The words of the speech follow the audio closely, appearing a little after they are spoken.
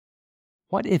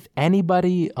What if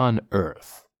anybody on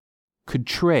Earth could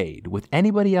trade with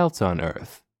anybody else on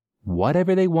Earth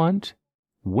whatever they want,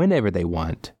 whenever they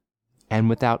want, and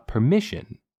without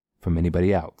permission from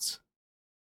anybody else?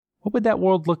 What would that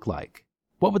world look like?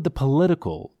 What would the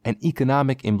political and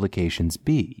economic implications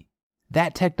be?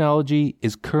 That technology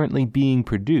is currently being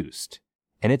produced,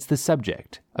 and it's the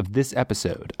subject of this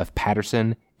episode of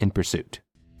Patterson in Pursuit.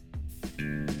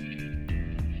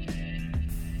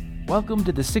 Welcome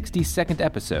to the 62nd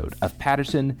episode of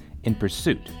Patterson in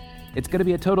Pursuit. It's going to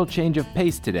be a total change of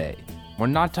pace today. We're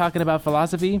not talking about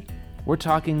philosophy, we're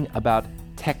talking about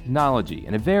technology,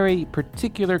 and a very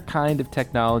particular kind of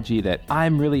technology that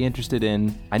I'm really interested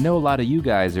in, I know a lot of you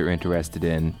guys are interested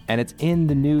in, and it's in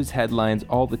the news headlines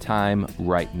all the time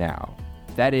right now.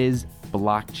 That is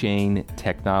blockchain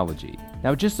technology.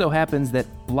 Now, it just so happens that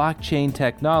blockchain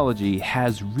technology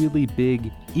has really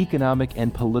big economic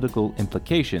and political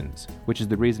implications, which is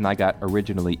the reason I got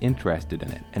originally interested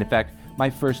in it. And in fact, my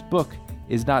first book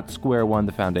is not Square One,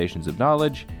 The Foundations of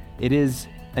Knowledge. It is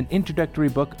an introductory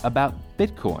book about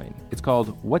Bitcoin. It's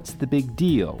called What's the Big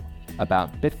Deal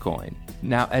About Bitcoin?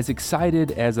 Now, as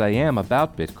excited as I am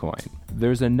about Bitcoin,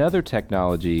 there's another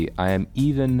technology I am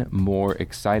even more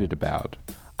excited about.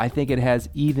 I think it has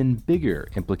even bigger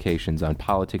implications on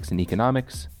politics and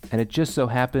economics, and it just so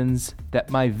happens that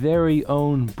my very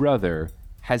own brother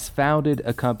has founded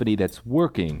a company that's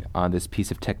working on this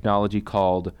piece of technology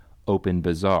called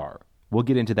OpenBazaar. We'll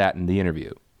get into that in the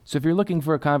interview. So if you're looking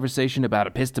for a conversation about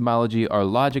epistemology or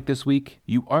logic this week,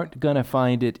 you aren't going to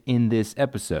find it in this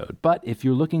episode. But if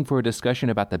you're looking for a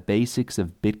discussion about the basics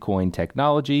of Bitcoin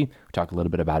technology, we'll talk a little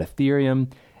bit about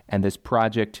Ethereum, and this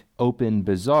project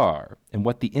OpenBazaar, and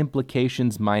what the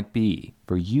implications might be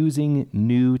for using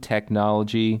new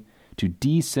technology to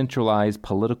decentralize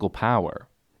political power,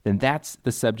 then that's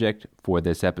the subject for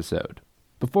this episode.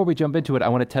 Before we jump into it, I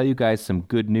want to tell you guys some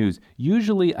good news.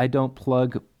 Usually I don't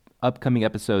plug upcoming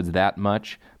episodes that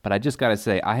much, but I just got to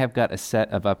say, I have got a set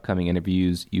of upcoming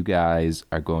interviews you guys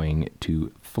are going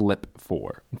to flip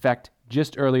for. In fact,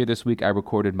 just earlier this week, I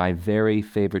recorded my very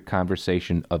favorite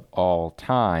conversation of all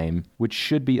time, which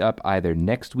should be up either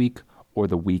next week or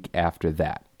the week after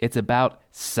that. It's about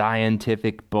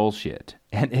scientific bullshit,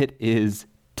 and it is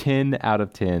 10 out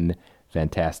of 10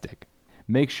 fantastic.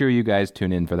 Make sure you guys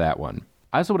tune in for that one.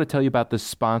 I also want to tell you about the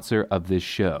sponsor of this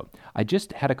show. I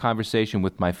just had a conversation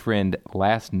with my friend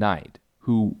last night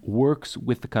who works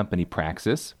with the company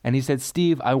Praxis, and he said,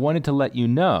 "Steve, I wanted to let you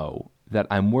know that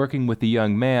I'm working with a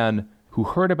young man who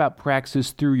heard about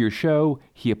Praxis through your show.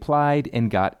 He applied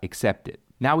and got accepted.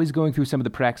 Now he's going through some of the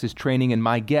Praxis training, and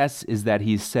my guess is that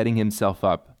he's setting himself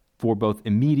up for both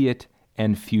immediate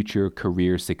and future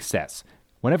career success."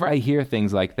 Whenever I hear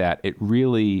things like that, it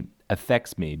really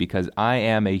affects me because I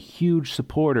am a huge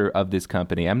supporter of this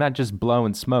company. I'm not just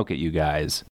blowing smoke at you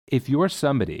guys. If you're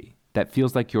somebody that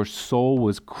feels like your soul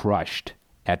was crushed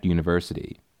at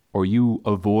university, or you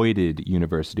avoided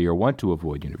university or want to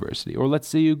avoid university, or let's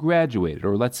say you graduated,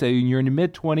 or let's say you're in your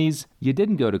mid-20s, you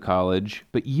didn't go to college,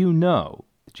 but you know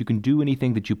that you can do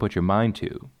anything that you put your mind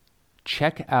to,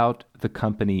 check out the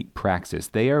company Praxis.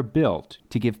 They are built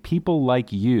to give people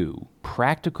like you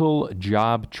practical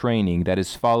job training that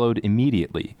is followed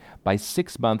immediately by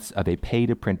 6 months of a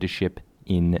paid apprenticeship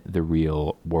in the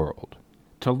real world.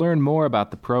 To learn more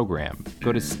about the program,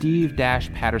 go to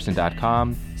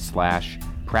steve-patterson.com/Praxis,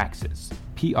 Praxis.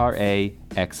 All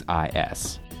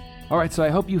right, so I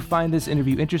hope you find this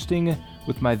interview interesting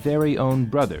with my very own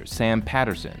brother, Sam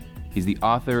Patterson. He's the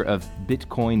author of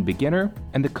Bitcoin Beginner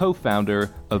and the co-founder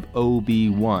of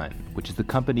OB1, which is the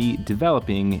company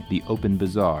developing the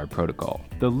OpenBazaar protocol.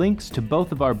 The links to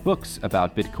both of our books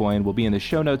about Bitcoin will be in the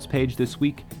show notes page this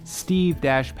week,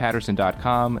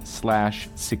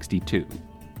 steve-patterson.com/62.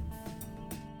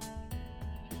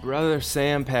 Brother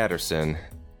Sam Patterson,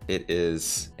 it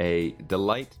is a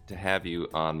delight to have you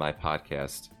on my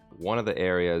podcast. One of the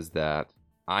areas that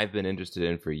I've been interested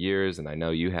in for years, and I know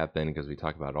you have been because we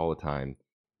talk about it all the time,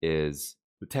 is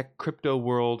the tech crypto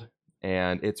world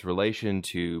and its relation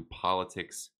to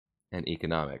politics and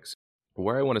economics.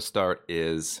 Where I want to start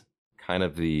is kind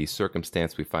of the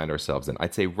circumstance we find ourselves in.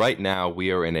 I'd say right now we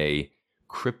are in a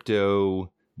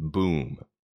crypto boom.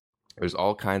 There's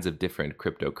all kinds of different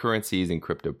cryptocurrencies and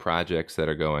crypto projects that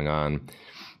are going on.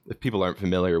 If people aren't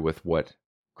familiar with what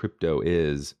crypto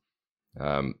is,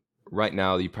 right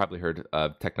now, you probably heard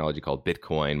of technology called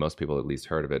Bitcoin. Most people at least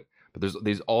heard of it. But there's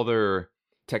these other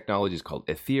technologies called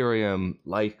Ethereum,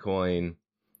 Litecoin,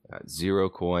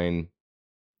 Zerocoin,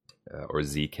 or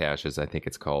Zcash, as I think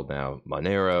it's called now,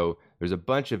 Monero. There's a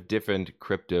bunch of different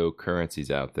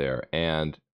cryptocurrencies out there.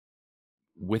 And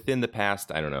within the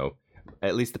past, I don't know,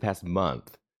 at least the past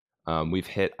month, we've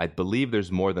hit, I believe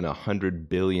there's more than $100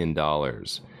 billion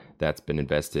that's been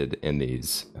invested in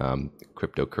these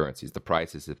cryptocurrencies. The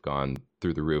prices have gone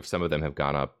through the roof. Some of them have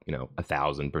gone up,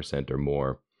 1,000% or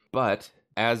more. But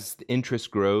as the interest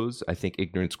grows, I think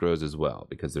ignorance grows as well,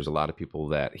 because there's a lot of people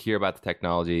that hear about the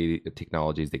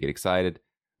technologies, they get excited,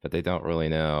 but they don't really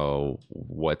know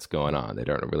what's going on. They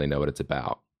don't really know what it's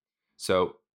about.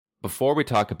 So before we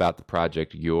talk about the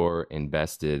project you're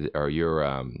invested or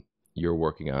you're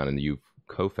working on and you've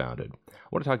co-founded, I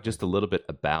want to talk just a little bit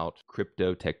about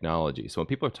crypto technology. So when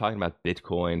people are talking about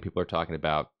Bitcoin, people are talking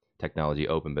about technology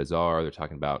OpenBazaar, they're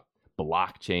talking about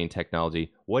blockchain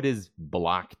technology. What is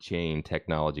blockchain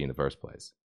technology in the first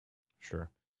place? Sure.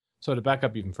 So to back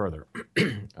up even further,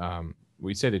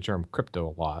 we say the term crypto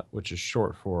a lot, which is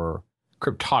short for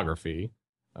cryptography,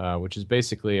 which is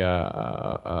basically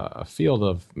a field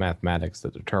of mathematics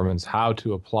that determines how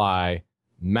to apply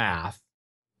math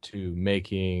to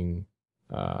making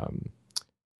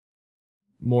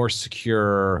more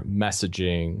secure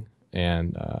messaging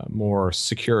and more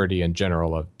security in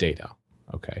general of data.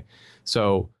 Okay,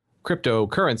 so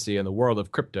cryptocurrency in the world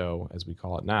of crypto, as we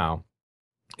call it now,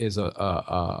 is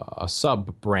a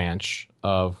sub branch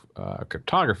of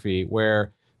cryptography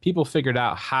where people figured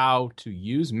out how to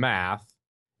use math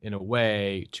in a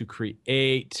way to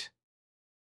create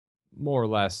more or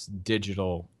less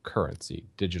digital currency,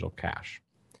 digital cash.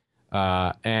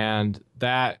 And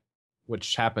that,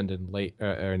 which happened in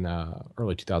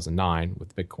early 2009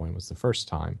 with Bitcoin, was the first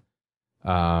time,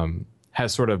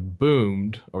 has sort of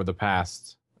boomed over the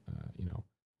past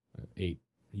 8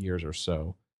 years or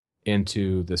so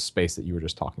into this space that you were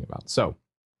just talking about. So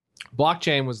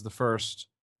blockchain was the first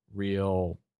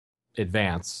real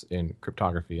advance in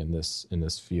cryptography in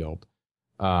this field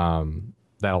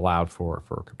that allowed for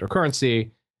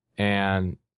cryptocurrency,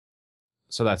 and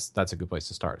so that's a good place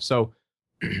to start. So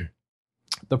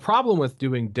the problem with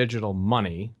doing digital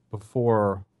money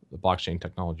before the blockchain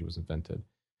technology was invented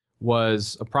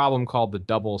was a problem called the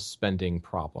double spending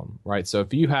problem, right? So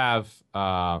if you have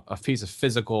a piece of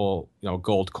physical,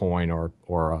 gold coin or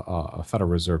a Federal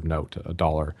Reserve note, a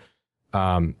dollar,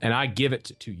 and I give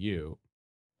it to you,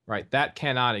 right? That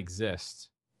cannot exist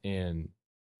in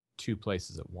two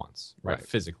places at once, right?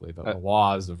 Physically, the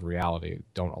laws of reality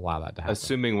don't allow that to happen.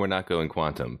 Assuming we're not going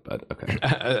quantum, but okay.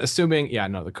 Assuming,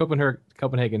 the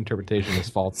Copenhagen interpretation is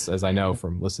false, as I know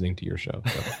from listening to your show.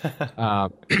 So,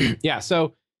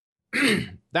 so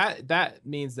that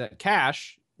means that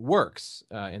cash works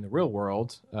in the real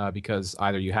world because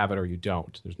either you have it or you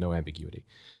don't. There's no ambiguity.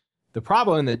 The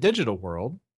problem in the digital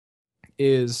world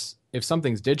is if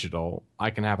something's digital, I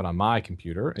can have it on my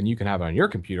computer and you can have it on your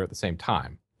computer at the same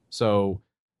time. So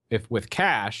if with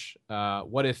cash,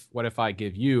 what if I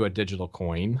give you a digital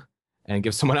coin and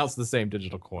give someone else the same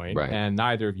digital coin, and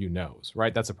neither of you knows,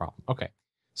 right? That's a problem. Okay.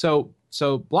 So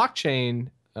blockchain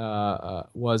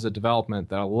was a development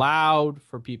that allowed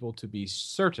for people to be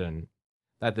certain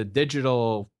that the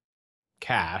digital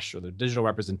cash or the digital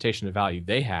representation of value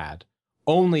they had,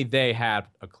 only they had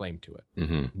a claim to it.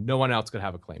 Mm-hmm. No one else could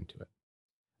have a claim to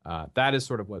it. That is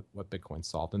sort of what Bitcoin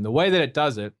solved. And the way that it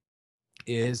does it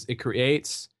is it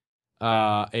creates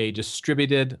a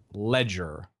distributed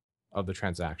ledger of the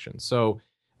transaction. So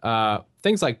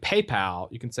things like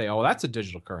PayPal, you can say, oh, that's a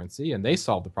digital currency, and they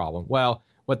solved the problem. Well,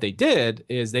 what they did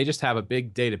is they just have a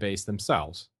big database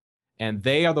themselves, and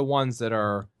they are the ones that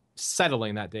are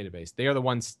settling that database. They are the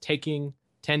ones taking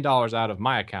 $10 out of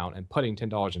my account and putting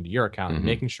 $10 into your account, and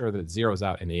making sure that it zeroes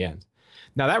out in the end.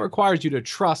 Now, that requires you to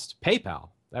trust PayPal.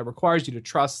 That requires you to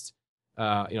trust,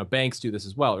 banks do this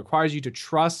as well. It requires you to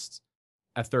trust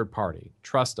a third party,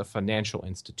 trust a financial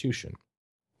institution.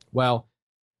 Well,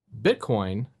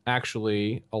 Bitcoin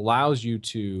actually allows you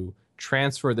to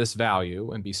transfer this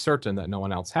value and be certain that no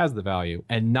one else has the value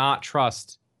and not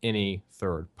trust any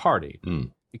third party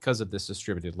because of this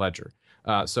distributed ledger.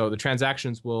 So the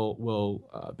transactions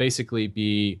will basically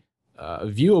be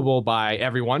viewable by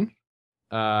everyone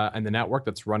and the network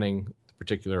that's running the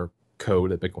particular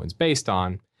code that Bitcoin's based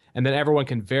on. And then everyone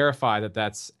can verify that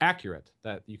that's accurate,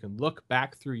 that you can look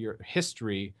back through your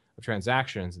history of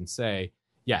transactions and say,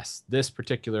 yes, this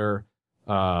particular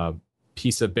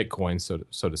piece of Bitcoin,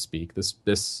 so to speak, this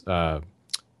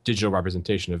digital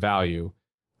representation of value,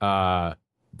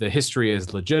 the history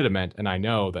is legitimate, and I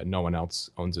know that no one else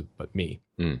owns it but me.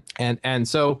 And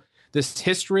so this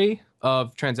history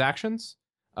of transactions,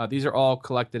 these are all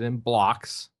collected in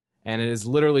blocks, and it is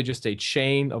literally just a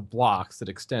chain of blocks that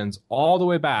extends all the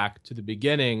way back to the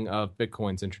beginning of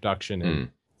Bitcoin's introduction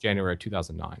in January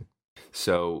 2009.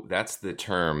 So that's the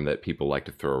term that people like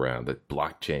to throw around, the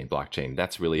blockchain. Blockchain.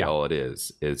 That's really all it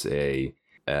is. It's a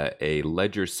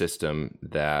ledger system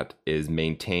that is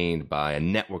maintained by a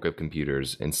network of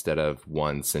computers instead of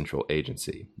one central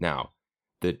agency. Now,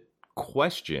 the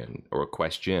question or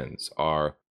questions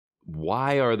are,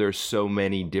 why are there so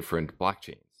many different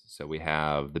blockchains? So we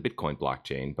have the Bitcoin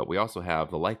blockchain, but we also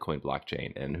have the Litecoin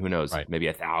blockchain, and who knows, maybe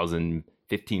 1,000,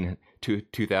 15,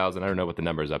 2,000, I don't know what the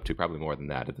number is up to, probably more than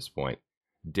that at this point,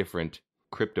 different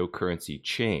cryptocurrency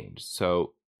chains.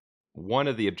 So one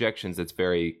of the objections that's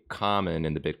very common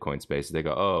in the Bitcoin space is they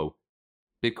go, oh,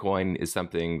 Bitcoin is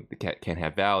something that can't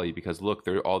have value because look,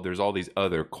 there's all these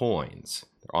other coins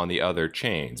on the other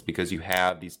chains. Because you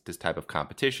have this type of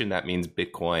competition, that means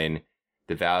Bitcoin,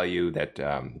 the value that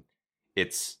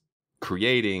it's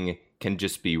creating can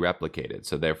just be replicated.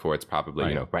 So therefore it's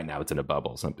probably, right now it's in a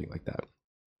bubble, something like that.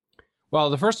 Well,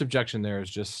 the first objection there is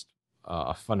just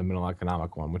a fundamental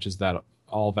economic one, which is that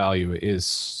all value is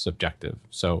subjective.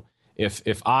 So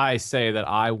if I say that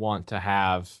I want to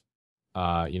have,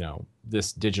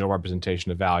 this digital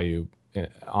representation of value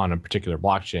on a particular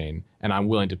blockchain, and I'm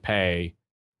willing to pay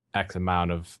X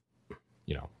amount of,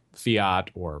 fiat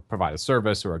or provide a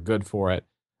service or a good for it,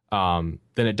 then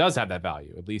it does have that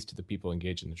value, at least to the people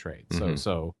engaged in the trade. Mm-hmm.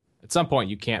 So at some point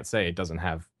you can't say it doesn't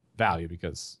have value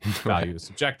because value is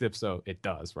subjective, so it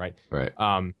does, right? Right.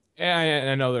 And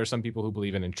I know there are some people who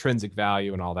believe in intrinsic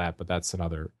value and all that, but that's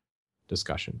another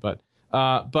discussion. But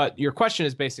your question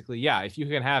is basically, if you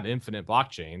can have infinite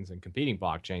blockchains and competing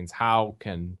blockchains, how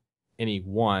can any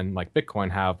one, like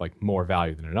Bitcoin, have like more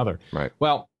value than another? Right.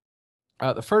 Well,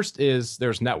 the first is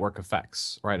there's network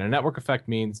effects, right? And a network effect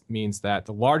means that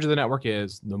the larger the network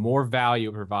is, the more value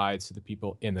it provides to the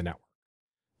people in the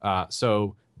network.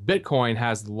 So Bitcoin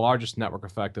has the largest network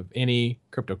effect of any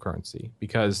cryptocurrency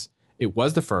because it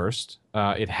was the first.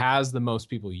 It has the most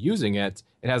people using it.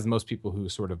 It has the most people who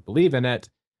sort of believe in it.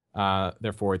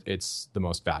 Therefore, it's the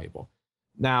most valuable.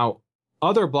 Now,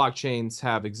 other blockchains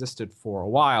have existed for a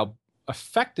while.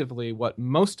 Effectively, what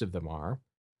most of them are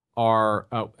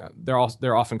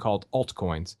they're often called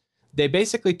altcoins. They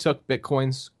basically took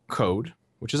Bitcoin's code,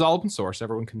 which is all open source.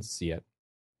 Everyone can see it.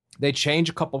 They change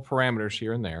a couple parameters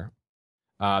here and there.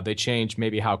 They change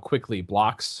maybe how quickly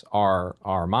blocks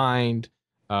are mined.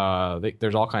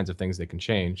 There's all kinds of things they can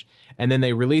change. And then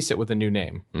they release it with a new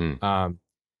name.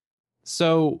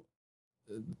 So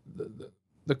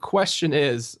the question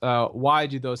is, why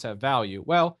do those have value?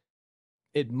 Well,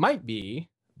 it might be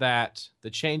that the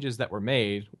changes that were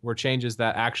made were changes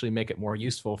that actually make it more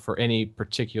useful for any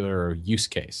particular use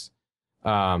case.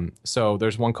 So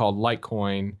there's one called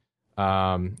Litecoin,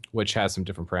 which has some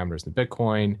different parameters than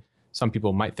Bitcoin. Some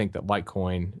people might think that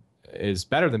Litecoin is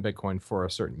better than Bitcoin for a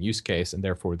certain use case, and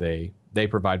therefore they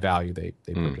provide value. They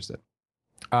purchase it.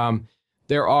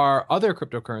 There are other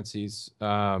cryptocurrencies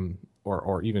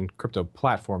or even crypto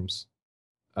platforms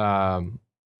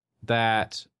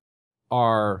that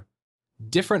are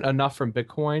different enough from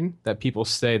Bitcoin that people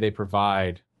say they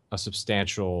provide a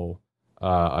substantial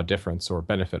a difference or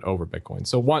benefit over Bitcoin.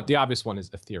 So the obvious one is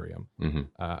Ethereum. Mm-hmm.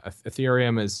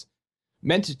 Ethereum is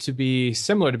meant to be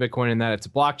similar to Bitcoin in that it's a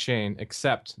blockchain,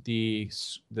 except the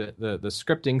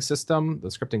scripting system, the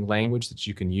scripting language that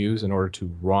you can use in order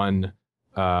to run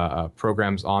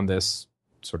programs on this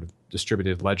sort of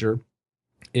distributed ledger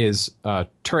is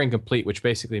Turing complete, which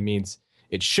basically means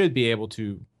it should be able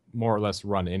to more or less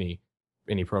run any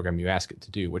program you ask it to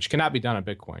do, which cannot be done on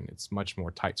Bitcoin. It's much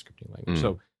more tight scripting language.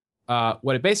 So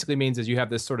what it basically means is you have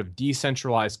this sort of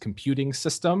decentralized computing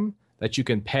system that you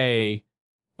can pay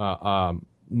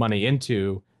money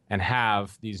into and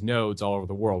have these nodes all over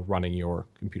the world running your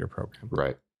computer program.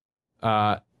 Right.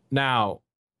 Now,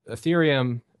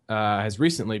 Ethereum has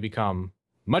recently become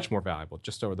much more valuable.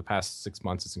 Just over the past 6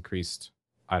 months, it's increased,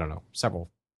 several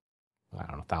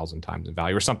 1,000 times in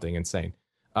value or something insane.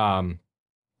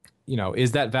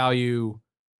 Is that value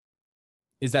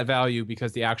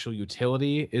because the actual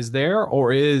utility is there,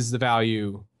 or is the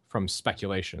value from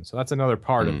speculation? So that's another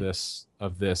part of this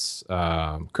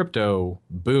crypto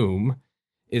boom,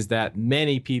 is that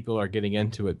many people are getting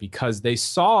into it because they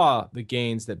saw the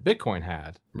gains that Bitcoin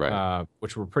had, right.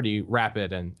 Which were pretty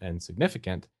rapid and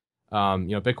significant.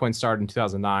 Bitcoin started in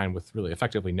 2009 with really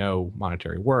effectively no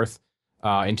monetary worth.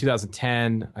 In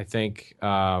 2010, I think,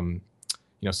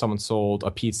 someone sold a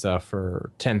pizza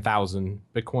for 10,000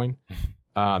 Bitcoin.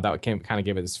 That kind of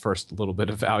gave it its first little bit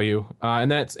of value.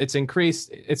 And then it's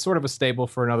increased. It's sort of a stable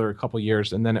for another couple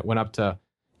years. And then it went up to,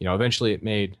 eventually it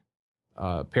made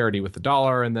parity with the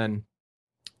dollar. And then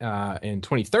in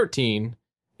 2013,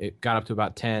 it got up to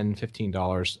about $10,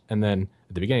 $15. And then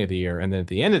at the beginning of the year, and then at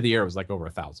the end of the year it was like over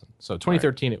 1,000. So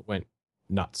 2013 it went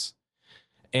nuts,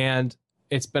 and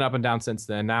it's been up and down since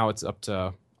then. Now it's up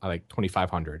to like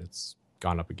 2,500. It's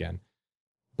gone up again.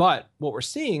 But what we're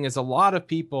seeing is a lot of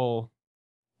people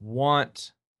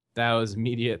want those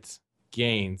immediate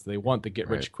gains. They want the get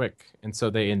rich quick, and so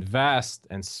they invest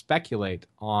and speculate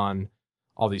on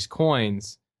all these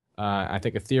coins. I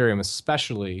think Ethereum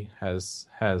especially has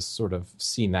sort of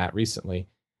seen that recently,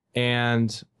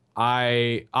 and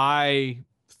I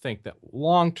think that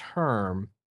long term,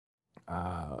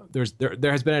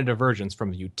 there has been a divergence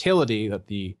from the utility that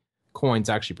the coins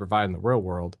actually provide in the real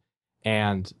world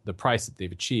and the price that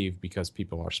they've achieved because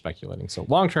people are speculating. So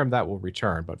long term that will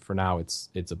return, but for now it's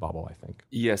a bubble, I think.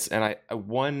 Yes, and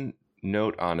one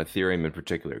note on Ethereum in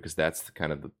particular, because that's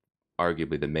kind of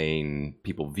arguably the main,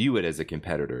 people view it as a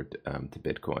competitor to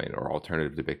Bitcoin or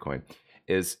alternative to Bitcoin,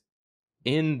 is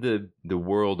in the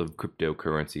world of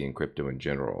cryptocurrency and crypto in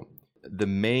general, the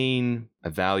main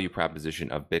value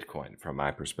proposition of Bitcoin, from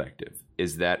my perspective,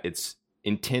 is that it's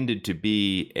intended to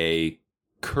be a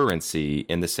currency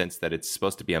in the sense that it's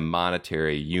supposed to be a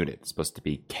monetary unit. It's supposed to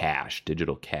be cash,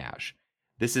 digital cash.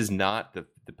 This is not the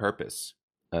purpose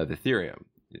of Ethereum,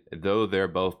 though they're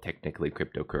both technically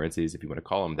cryptocurrencies, if you want to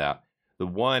call them that. The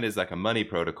one is like a money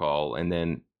protocol, and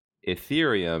then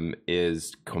Ethereum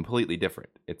is completely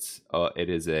different. It's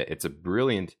a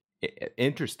brilliant,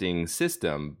 interesting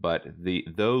system, but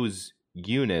those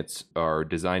units are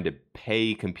designed to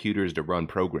pay computers to run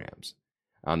programs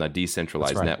on a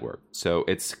decentralized network. So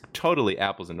it's totally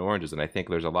apples and oranges. And I think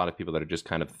there's a lot of people that are just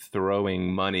kind of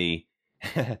throwing money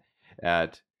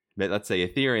at, let's say,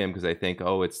 Ethereum, because I think,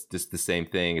 it's just the same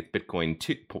thing. It's Bitcoin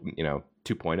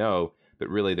 2.0, but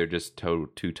really they're just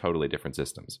two totally different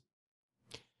systems.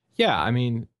 Yeah, I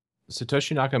mean,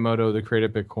 Satoshi Nakamoto, the creator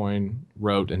of Bitcoin,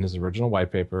 wrote in his original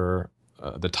white paper,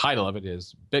 the title of it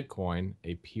is Bitcoin,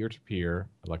 a peer-to-peer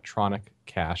electronic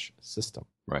cash system.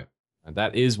 Right. And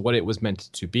that is what it was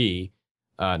meant to be.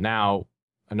 Now,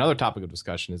 another topic of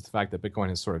discussion is the fact that Bitcoin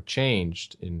has sort of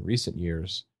changed in recent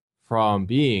years from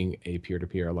being a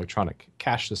peer-to-peer electronic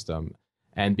cash system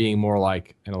and being more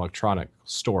like an electronic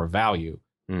store of value,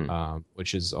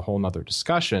 which is a whole nother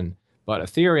discussion. But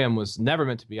Ethereum was never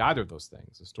meant to be either of those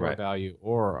things, a store of value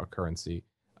or a currency.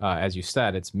 As you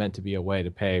said, it's meant to be a way to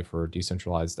pay for a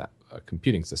decentralized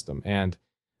computing system. And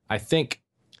I think,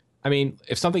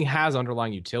 if something has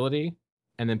underlying utility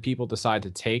and then people decide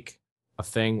to take a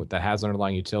thing that has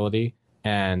underlying utility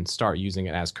and start using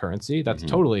it as currency, that's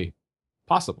totally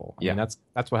possible. I mean,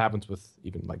 that's what happens with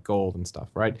even like gold and stuff,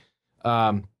 right?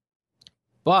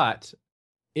 But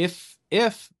if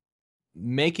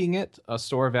making it a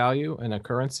store of value and a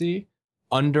currency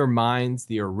undermines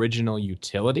the original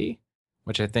utility,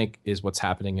 which I think is what's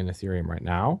happening in Ethereum right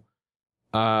now,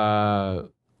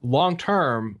 long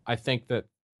term, I think that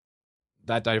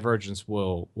divergence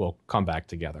will come back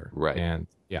together. Right. And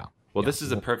this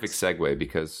is a perfect segue,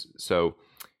 because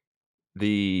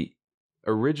the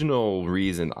original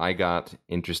reason I got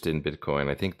interested in Bitcoin,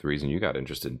 I think the reason you got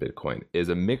interested in Bitcoin, is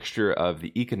a mixture of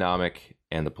the economic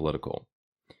and the political.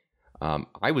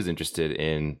 I was interested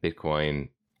in Bitcoin.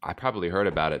 I probably heard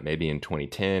about it maybe in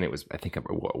 2010. It was, I think,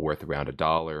 worth around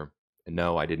 $1.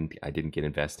 No, I didn't get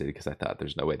invested because I thought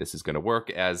there's no way this is going to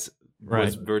work, as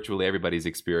was virtually everybody's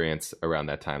experience around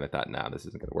that time. I thought, no, this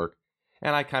isn't going to work.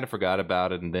 And I kind of forgot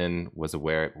about it, and then was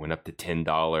aware it went up to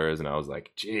 $10, and I was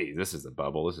like, geez, this is a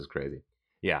bubble. This is crazy.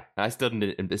 Yeah, I still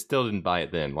didn't buy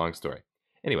it then. Long story.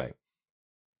 Anyway,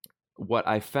 what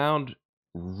I found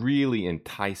really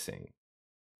enticing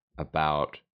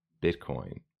about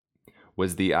Bitcoin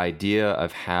was the idea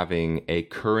of having a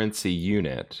currency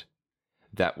unit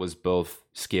that was both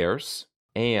scarce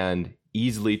and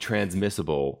easily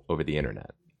transmissible over the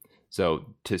internet. So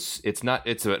it's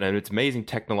an amazing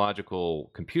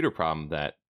technological computer problem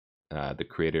that the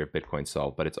creator of Bitcoin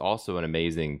solved, but it's also an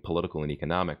amazing political and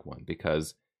economic one,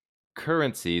 because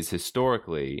currencies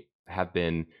historically have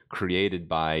been created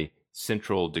by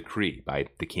central decree, by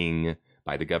the king,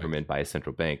 by the government, by a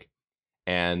central bank.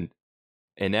 And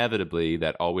inevitably,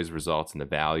 that always results in the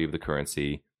value of the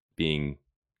currency being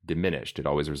diminished. It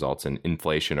always results in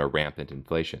inflation or rampant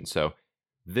inflation. So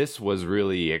this was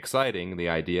really exciting, the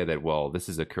idea that, well, this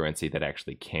is a currency that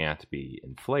actually can't be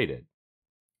inflated.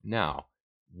 Now,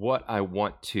 what I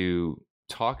want to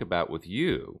talk about with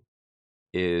you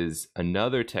is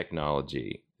another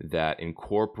technology that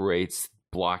incorporates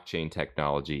blockchain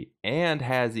technology and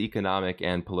has economic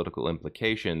and political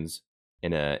implications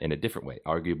in a different way,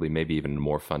 arguably maybe even a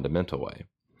more fundamental way.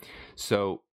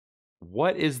 So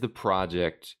what is the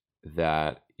project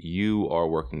that you are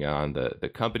working on, the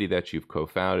company that you've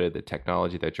co-founded, the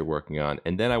technology that you're working on,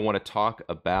 and then I want to talk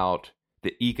about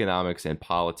the economics and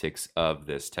politics of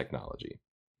this technology.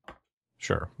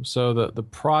 Sure. So the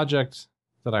project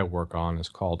that I work on is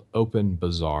called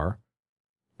OpenBazaar,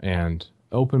 and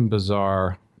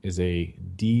OpenBazaar is a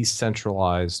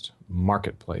decentralized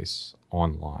marketplace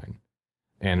online.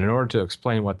 And in order to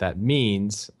explain what that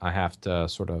means, I have to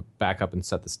sort of back up and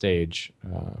set the stage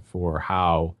for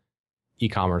how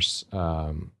e-commerce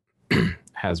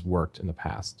has worked in the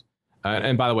past.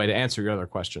 And by the way, to answer your other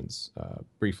questions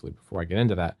briefly before I get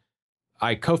into that,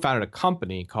 I co-founded a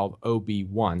company called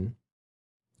OB1.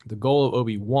 The goal of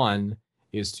OB1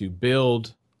 is to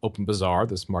build OpenBazaar,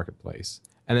 this marketplace,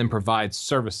 and then provide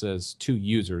services to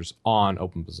users on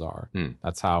OpenBazaar.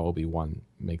 That's how OB1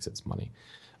 makes its money.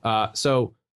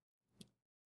 So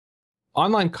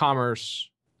online commerce,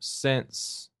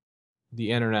 since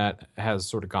the internet has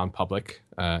sort of gone public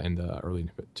in the early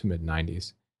to mid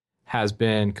 90s, has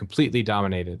been completely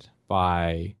dominated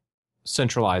by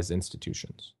centralized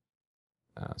institutions.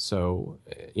 So,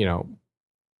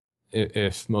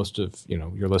 if most of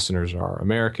your listeners are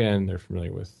American, they're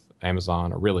familiar with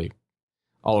Amazon, or really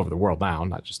all over the world now,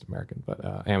 not just American,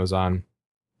 but Amazon.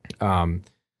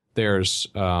 There's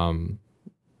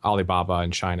Alibaba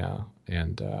in China,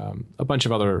 and a bunch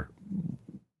of other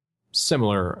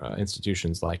similar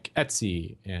institutions like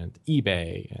Etsy and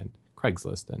eBay and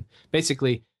Craigslist. And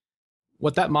basically,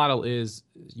 what that model is,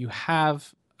 you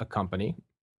have a company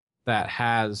that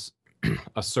has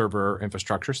a server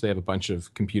infrastructure, so they have a bunch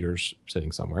of computers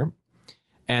sitting somewhere,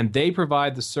 and they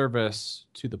provide the service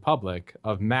to the public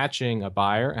of matching a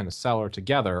buyer and a seller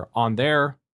together on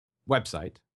their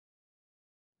website.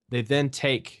 They then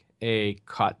take a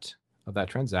cut of that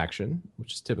transaction,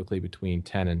 which is typically between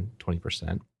 10 and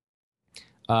 20%.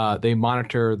 They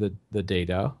monitor the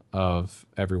data of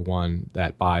everyone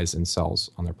that buys and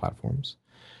sells on their platforms.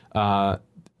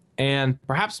 And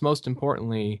perhaps most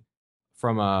importantly,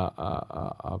 from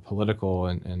a political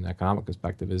and economic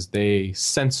perspective, is they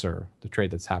censor the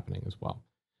trade that's happening as well.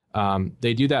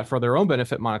 They do that for their own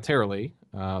benefit monetarily.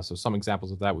 So some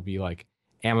examples of that would be like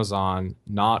Amazon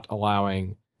not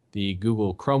allowing the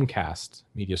Google Chromecast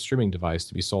media streaming device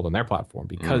to be sold on their platform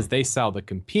because they sell the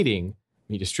competing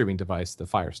media streaming device, the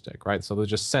Fire Stick, right? So they'll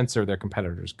just censor their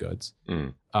competitors' goods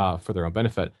for their own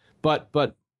benefit. But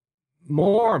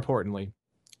more importantly,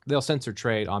 they'll censor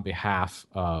trade on behalf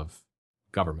of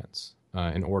governments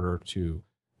in order to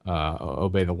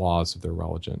obey the laws of their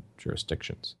relevant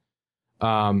jurisdictions.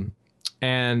 And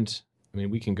I mean,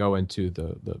 we can go into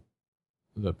the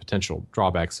potential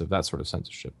drawbacks of that sort of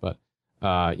censorship, but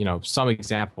some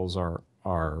examples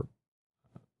are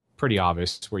pretty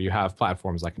obvious, where you have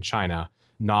platforms like in China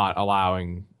not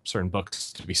allowing certain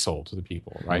books to be sold to the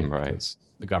people, right? Because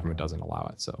the government doesn't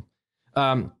allow it.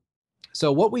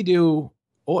 So what we do,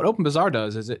 what OpenBazaar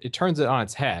does, is it turns it on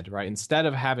its head, right? Instead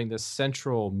of having this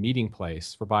central meeting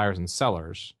place for buyers and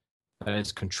sellers that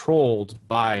is controlled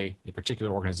by a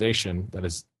particular organization that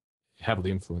is heavily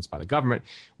influenced by the government,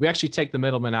 we actually take the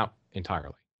middleman out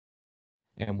entirely.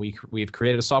 And we've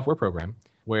created a software program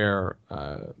where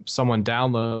someone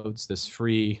downloads this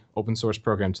free open source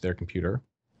program to their computer,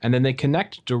 and then they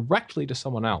connect directly to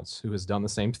someone else who has done the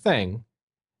same thing,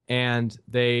 and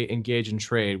they engage in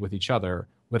trade with each other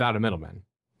without a middleman,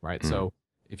 right? So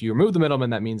if you remove the middleman,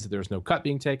 that means that there's no cut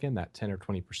being taken. That 10 or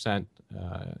 20%,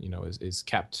 is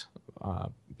kept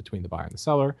between the buyer and the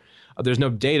seller. There's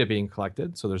no data being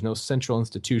collected, so there's no central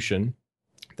institution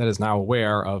that is now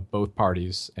aware of both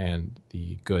parties and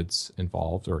the goods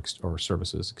involved or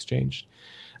services exchanged.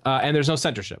 And there's no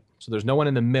censorship. So there's no one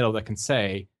in the middle that can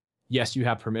say, yes, you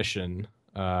have permission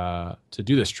to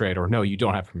do this trade, or no, you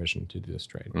don't have permission to do this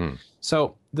trade.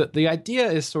 So the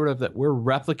idea is sort of that we're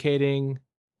replicating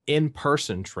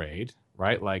in-person trade,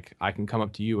 right? Like I can come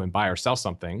up to you and buy or sell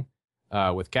something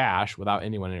with cash without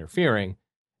anyone interfering,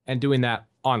 and doing that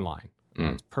online.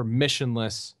 It's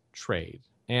permissionless trade.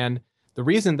 And the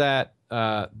reason that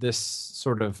this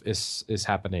sort of is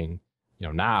happening,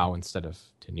 now instead of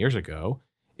 10 years ago,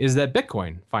 is that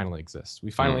Bitcoin finally exists. We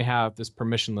finally have this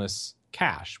permissionless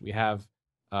cash. We have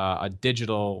a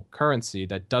digital currency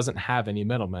that doesn't have any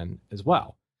middlemen as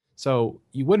well. So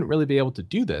you wouldn't really be able to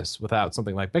do this without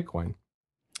something like Bitcoin,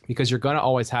 because you're going to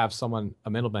always have a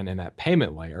middleman in that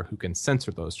payment layer who can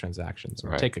censor those transactions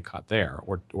or take a cut there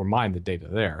or mine the data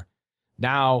there.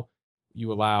 Now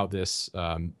you allow this,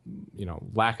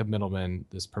 lack of middlemen,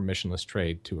 this permissionless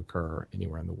trade to occur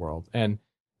anywhere in the world. And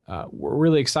we're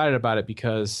really excited about it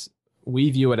because we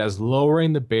view it as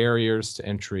lowering the barriers to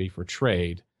entry for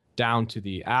trade down to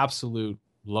the absolute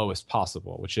lowest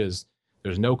possible, which is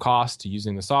There's no cost to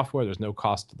using the software. There's no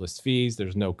cost to list fees.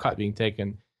 There's no cut being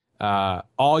taken.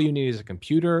 All you need is a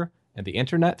computer and the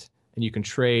internet, and you can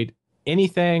trade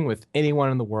anything with anyone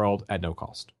in the world at no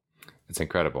cost. It's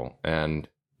incredible. And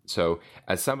so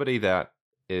as somebody that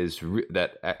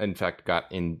in fact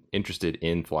got interested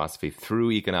in philosophy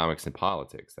through economics and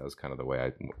politics, that was kind of the way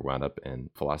I wound up in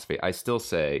philosophy. I still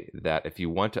say that if you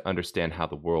want to understand how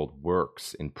the world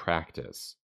works in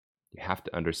practice, you have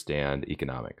to understand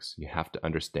economics. You have to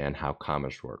understand how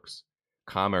commerce works.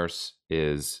 Commerce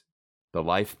is the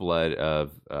lifeblood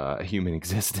of human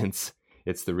existence.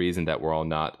 It's the reason that we're all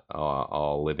not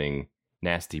all living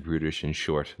nasty, brutish, and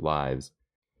short lives.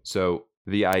 So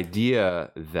the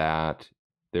idea that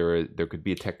there could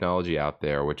be a technology out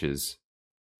there which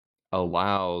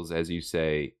allows, as you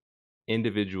say,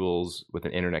 individuals with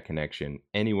an internet connection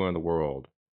anywhere in the world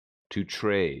to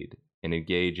trade and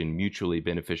engage in mutually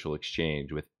beneficial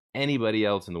exchange with anybody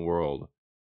else in the world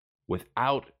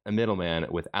without a middleman,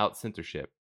 without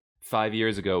censorship. 5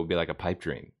 years ago, it would be like a pipe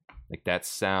dream. Like, that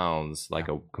sounds like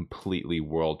a completely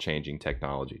world-changing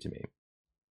technology to me.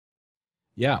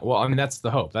 Yeah, well, I mean, that's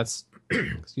the hope. That's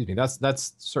excuse me.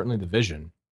 That's certainly the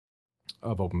vision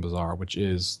of OpenBazaar, which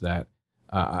is that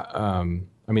I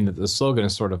mean, the slogan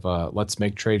is sort of "Let's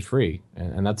make trade free,"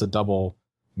 and that's a double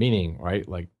meaning, right?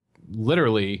 Like,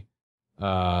 literally,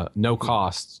 no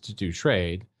cost to do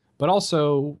trade, but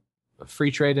also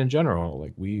free trade in general.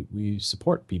 Like, we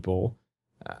support people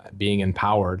being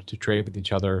empowered to trade with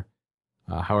each other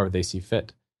however they see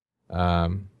fit,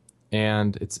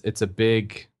 and it's a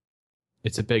big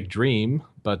dream.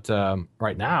 But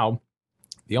right now,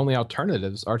 the only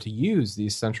alternatives are to use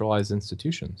these centralized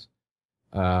institutions,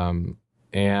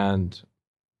 and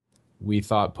we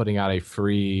thought putting out a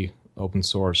free open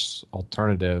source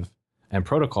alternative and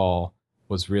protocol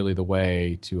was really the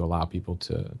way to allow people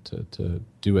to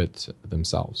do it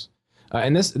themselves.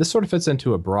 And this sort of fits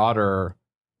into a broader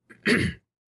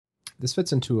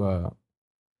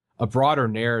a broader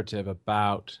narrative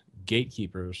about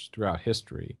gatekeepers throughout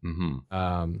history.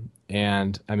 Mm-hmm.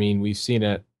 And I mean, we've seen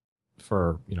it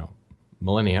for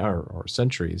millennia or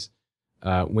centuries.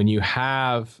 When you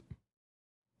have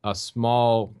a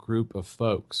small group of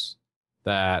folks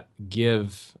that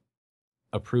give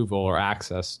approval or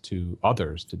access to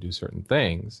others to do certain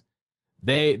things,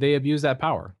 they abuse that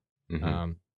power.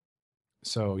 Mm-hmm.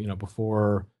 So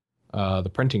before the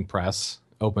printing press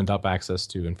opened up access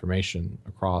to information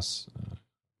across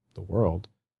the world,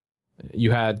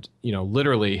 you had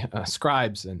literally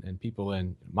scribes and people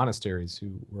in monasteries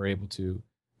who were able to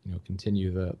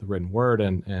continue the written word,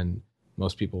 and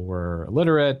most people were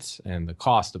illiterate, and the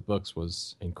cost of books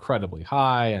was incredibly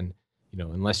high, and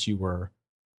unless you were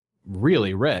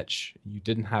really rich, you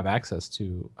didn't have access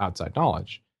to outside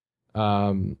knowledge.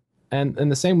 And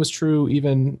the same was true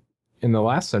even in the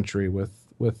last century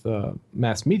with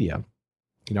mass media.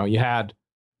 You had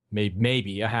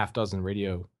maybe a half dozen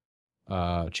radio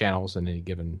channels in any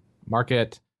given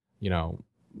market,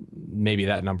 maybe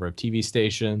that number of TV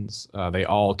stations. They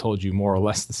all told you more or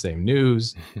less the same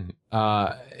news.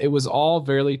 It was all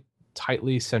very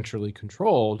tightly centrally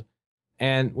controlled.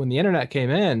 And when the internet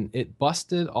came in, it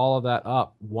busted all of that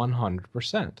up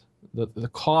 100%. The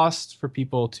cost for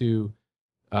people to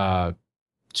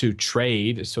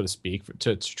trade, so to speak,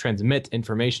 to transmit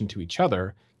information to each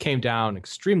other came down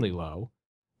extremely low,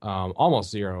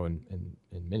 almost zero in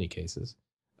many cases.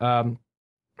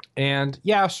 And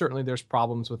yeah, certainly there's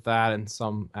problems with that in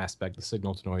some aspect, the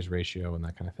signal to noise ratio and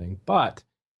that kind of thing. But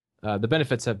the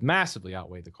benefits have massively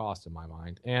outweighed the cost in my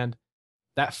mind. And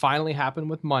that finally happened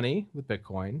with money, with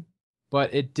Bitcoin,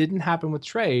 but it didn't happen with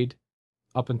trade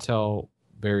up until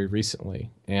very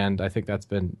recently. And I think that's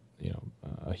been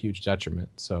a huge detriment.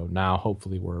 So now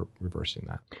hopefully we're reversing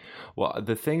that. Well,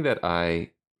 the thing that I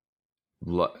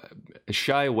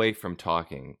shy away from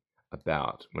talking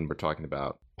about when we're talking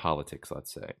about politics,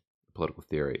 let's say, political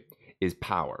theory, is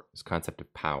power, this concept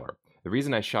of power. The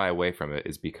reason I shy away from it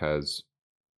is because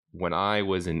when I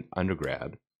was in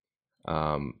undergrad,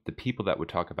 the people that would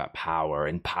talk about power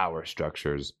and power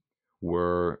structures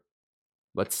were,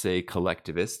 let's say,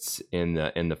 collectivists in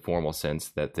the formal sense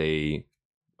that they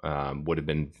would have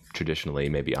been traditionally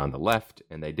maybe on the left,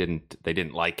 and they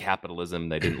didn't like capitalism.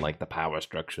 They didn't like the power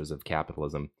structures of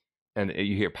capitalism. And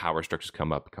you hear power structures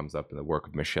comes up in the work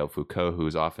of Michel Foucault, who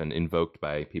is often invoked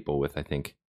by people with, I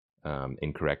think,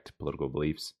 incorrect political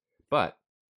beliefs. But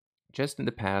just in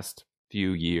the past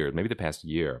few years, maybe the past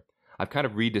year, I've kind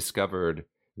of rediscovered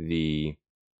the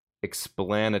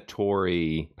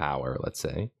explanatory power, let's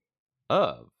say,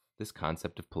 of this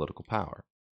concept of political power.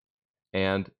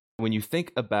 And when you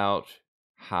think about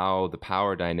how the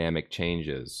power dynamic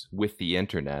changes with the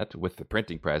internet, with the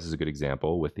printing press is a good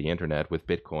example, with the internet, with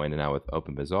Bitcoin, and now with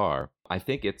OpenBazaar, I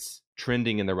think it's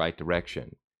trending in the right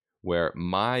direction, where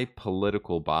my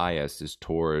political bias is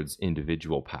towards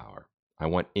individual power. I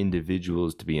want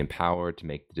individuals to be empowered to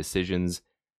make the decisions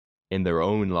in their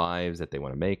own lives that they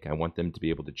want to make. I want them to be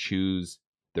able to choose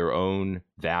their own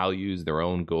values, their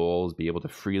own goals, be able to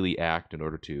freely act in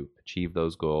order to achieve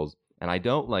those goals. And I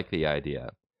don't like the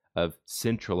idea of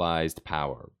centralized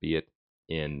power, be it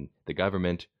in the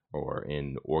government or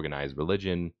in organized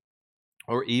religion,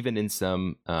 or even in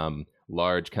some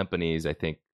large companies. I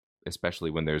think, especially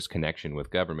when there's connection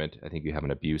with government, I think you have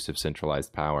an abuse of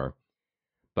centralized power.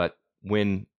 But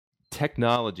when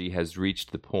technology has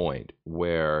reached the point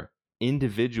where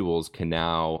individuals can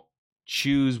now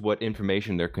choose what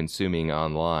information they're consuming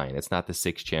online, it's not the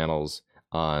 6 channels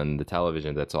on the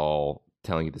television that's all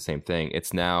telling you the same thing.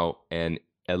 It's now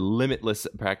a limitless,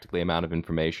 practically, amount of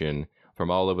information from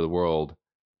all over the world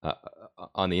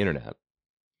on the internet.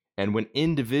 And when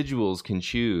individuals can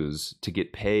choose to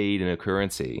get paid in a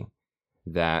currency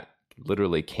that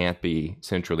literally can't be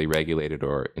centrally regulated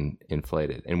or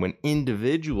inflated, and when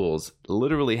individuals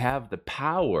literally have the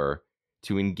power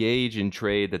to engage in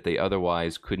trade that they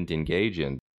otherwise couldn't engage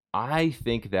in, I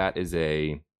think that is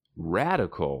a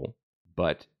radical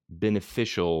but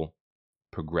beneficial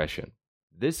progression.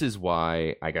 This is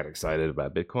why I got excited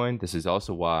about Bitcoin. This is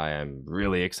also why I'm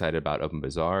really excited about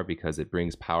OpenBazaar, because it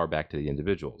brings power back to the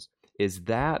individuals. Is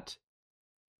that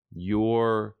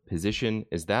your position?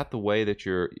 Is that the way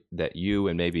that you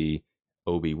and maybe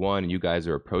OB1 and you guys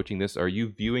are approaching this? Are you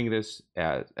viewing this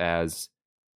as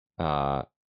a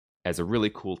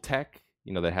really cool tech,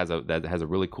 that has a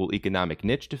really cool economic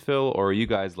niche to fill, or are you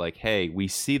guys like, hey, we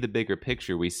see the bigger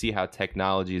picture, we see how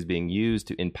technology is being used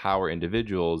to empower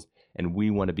individuals, and we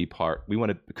want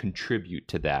to contribute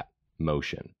to that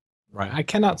motion? Right. I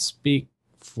cannot speak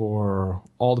for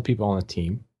all the people on the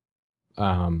team,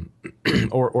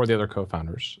 or the other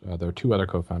co-founders. There are 2 other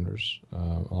co-founders,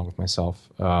 along with myself.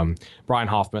 Brian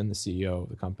Hoffman, the CEO of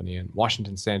the company, and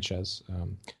Washington Sanchez,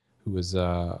 who was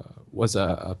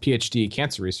a PhD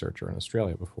cancer researcher in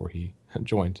Australia before he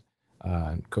joined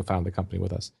and co-founded the company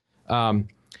with us.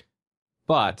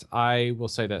 But I will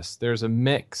say this: there's a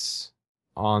mix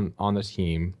on the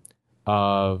team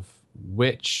of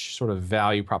which sort of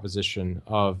value proposition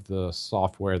of the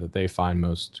software that they find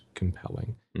most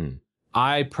compelling.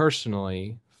 I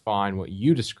personally find what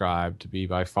you described to be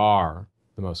by far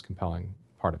the most compelling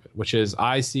part of it, which is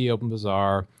I see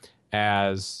OpenBazaar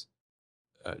as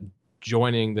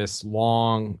joining this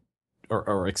long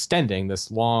or extending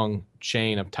this long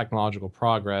chain of technological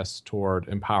progress toward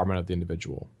empowerment of the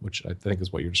individual, which I think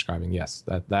is what you're describing. Yes,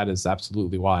 that is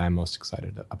absolutely why I'm most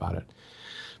excited about it.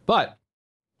 But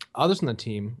others on the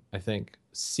team, I think,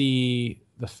 see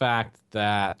the fact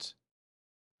that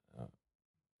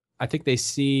I think they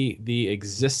see the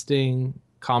existing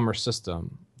commerce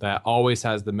system that always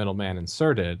has the middleman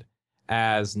inserted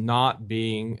as not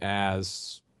being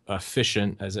as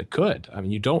efficient as it could. I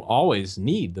mean, you don't always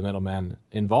need the middleman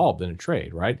involved in a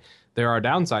trade, right? There are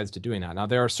downsides to doing that. Now,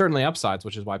 there are certainly upsides,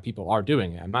 which is why people are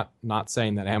doing it. I'm not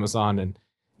saying that Amazon and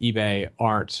eBay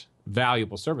aren't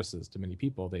valuable services to many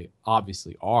people. They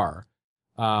obviously are,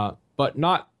 but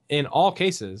not in all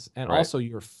cases. And Right. Also,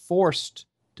 you're forced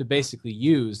to basically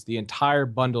use the entire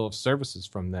bundle of services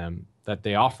from them that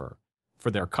they offer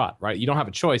for their cut, right? You don't have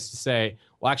a choice to say,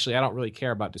 well, actually, I don't really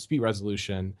care about dispute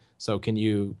resolution, so can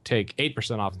you take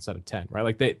 8% off instead of 10, right?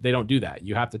 Like they don't do that.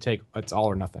 You have to take, it's all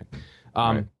or nothing.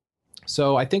 Right.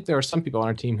 So I think there are some people on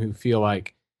our team who feel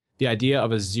like the idea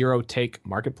of a zero-take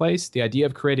marketplace, the idea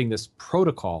of creating this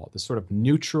protocol, this sort of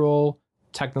neutral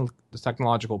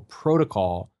technological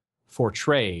protocol for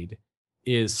trade,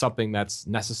 is something that's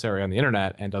necessary on the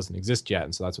internet and doesn't exist yet.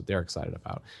 And so that's what they're excited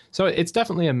about. So it's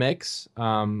definitely a mix.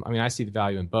 I mean, I see the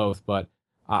value in both, but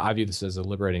I view this as a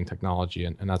liberating technology,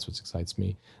 and that's what excites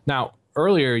me. Now,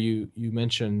 earlier you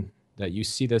mentioned that you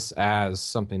see this as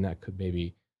something that could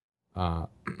maybe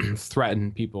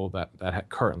threaten people that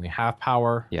currently have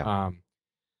power. Yeah.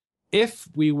 If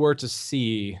we were to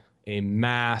see a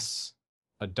mass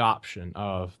adoption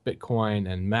of Bitcoin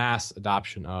and mass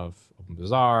adoption of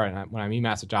OpenBazaar, and when I mean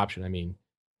mass adoption, I mean,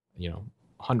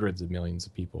 hundreds of millions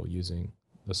of people using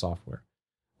the software,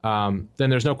 then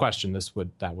there's no question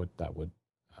that would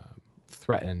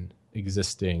threaten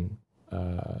existing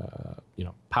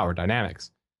power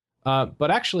dynamics. But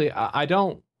actually, I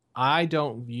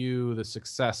don't view the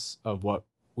success of what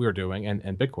we're doing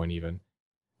and Bitcoin even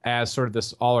as sort of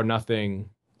this all or nothing,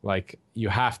 like you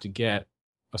have to get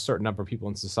a certain number of people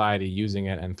in society using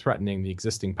it and threatening the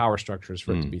existing power structures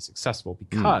for it to be successful.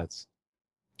 Because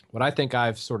what I think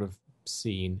I've sort of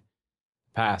seen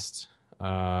past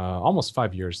almost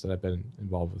 5 years that I've been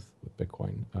involved with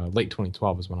Bitcoin, late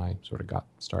 2012 is when I sort of got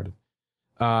started,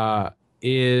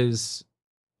 is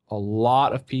a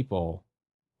lot of people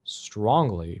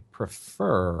strongly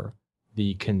prefer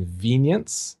the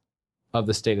convenience of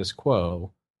the status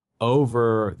quo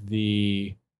over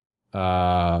the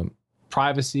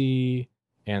privacy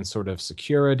and sort of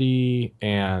security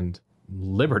and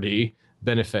liberty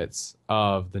benefits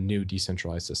of the new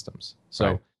decentralized systems.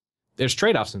 So there's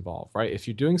trade-offs involved, right? If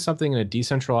you're doing something in a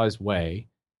decentralized way,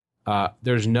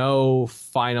 there's no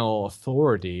final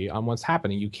authority on what's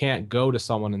happening. You can't go to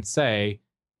someone and say,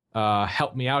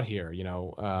 help me out here,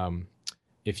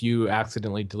 if you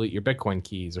accidentally delete your Bitcoin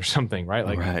keys or something, right?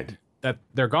 Like that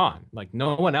they're gone. Like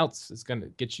no one else is going to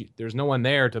get you. There's no one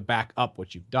there to back up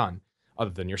what you've done other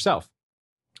than yourself.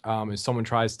 If someone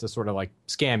tries to sort of like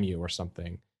scam you or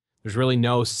something, there's really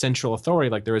no central authority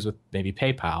like there is with maybe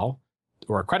PayPal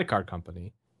or a credit card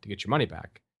company to get your money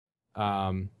back.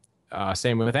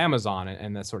 Same with Amazon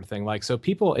and that sort of thing. Like, so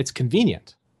people, it's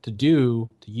convenient to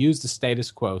use the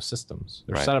status quo systems.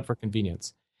 They're set up for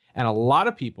convenience. And a lot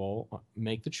of people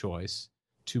make the choice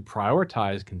to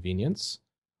prioritize convenience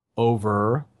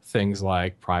over things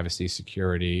like privacy,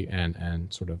 security,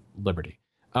 and sort of liberty.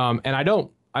 And I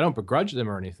don't begrudge them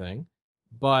or anything,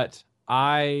 but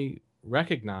I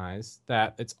recognize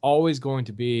that it's always going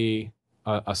to be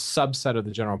a subset of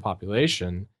the general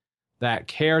population that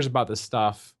cares about this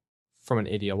stuff from an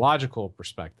ideological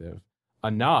perspective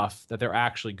enough that they're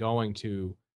actually going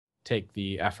to take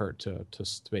the effort to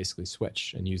basically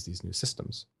switch and use these new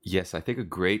systems. Yes, I think a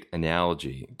great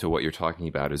analogy to what you're talking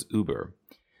about is Uber,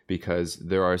 because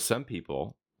there are some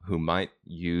people who might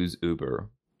use Uber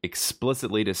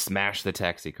explicitly to smash the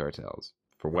taxi cartels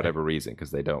for whatever reason, because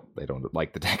they don't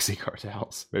like the taxi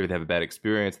cartels. Maybe they have a bad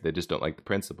experience. They just don't like the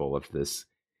principle of this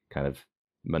kind of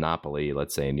monopoly,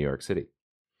 let's say in New York City.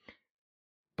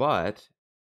 But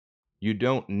you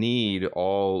don't need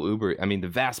all Uber. I mean, the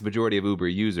vast majority of Uber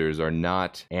users are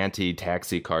not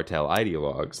anti-taxi cartel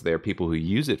ideologues. They're people who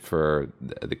use it for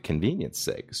the convenience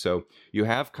sake. So you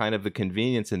have kind of the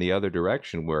convenience in the other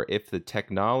direction, where if the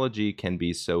technology can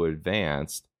be so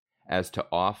advanced as to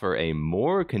offer a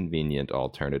more convenient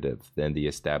alternative than the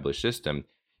established system,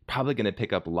 probably going to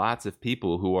pick up lots of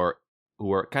people who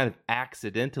are kind of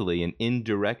accidentally and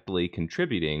indirectly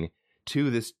contributing to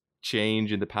this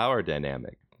change in the power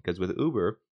dynamic. Because with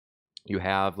Uber, you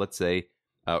have, let's say,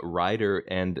 rider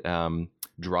and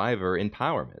driver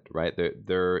empowerment, right?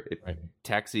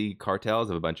 Taxi cartels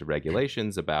have a bunch of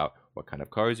regulations about what kind of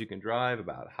cars you can drive,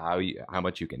 about how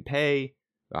much you can pay,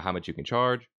 how much you can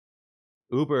charge.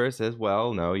 Uber says,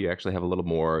 well, no, you actually have a little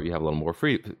more. You have a little more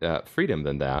freedom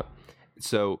than that.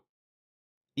 So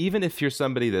even if you're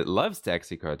somebody that loves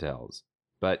taxi cartels,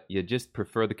 but you just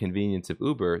prefer the convenience of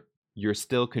Uber, you're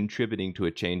still contributing to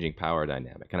a changing power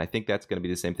dynamic. And I think that's going to be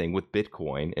the same thing with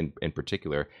Bitcoin in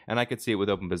particular. And I could see it with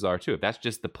OpenBazaar too. If that's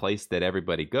just the place that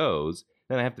everybody goes,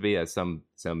 then I have to be as some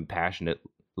passionate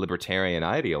libertarian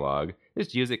ideologue.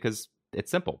 Just use it because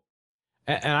it's simple.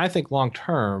 And I think long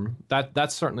term,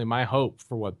 that's certainly my hope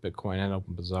for what Bitcoin and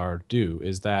OpenBazaar do,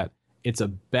 is that it's a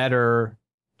better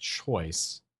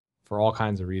choice for all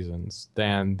kinds of reasons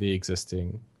than the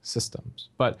existing systems.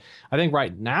 But I think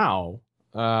right now,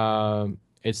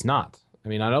 it's not. I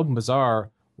mean, on OpenBazaar,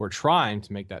 we're trying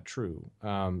to make that true.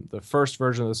 The first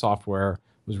version of the software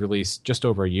was released just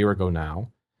over a year ago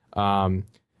now.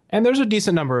 And there's a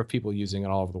decent number of people using it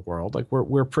all over the world. Like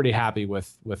we're pretty happy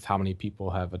with how many people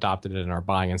have adopted it and are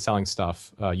buying and selling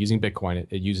stuff using Bitcoin.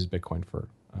 It uses Bitcoin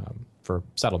for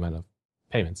settlement of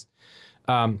payments.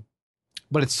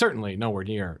 But it's certainly nowhere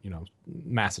near,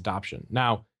 mass adoption.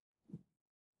 Now,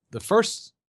 the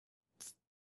first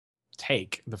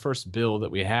build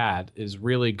that we had is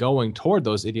really going toward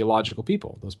those ideological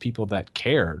people, those people that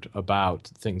cared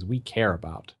about things we care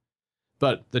about.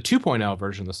 But the 2.0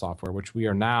 version of the software, which we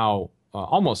are now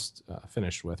almost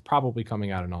finished with, probably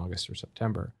coming out in August or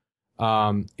September,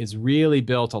 is really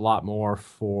built a lot more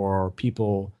for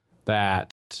people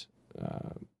that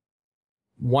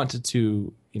wanted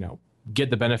to,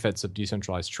 get the benefits of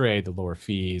decentralized trade, the lower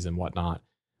fees and whatnot,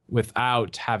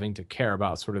 without having to care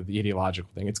about sort of the ideological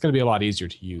thing. It's going to be a lot easier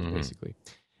to use, basically.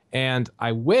 And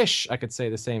I wish I could say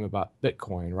the same about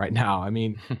Bitcoin right now. I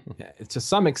mean, to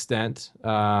some extent,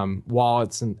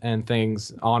 wallets and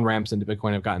things, on-ramps into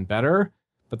Bitcoin have gotten better,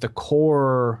 but the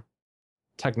core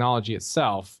technology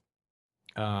itself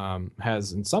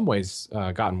has in some ways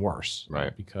gotten worse.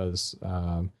 Right. Because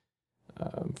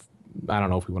I don't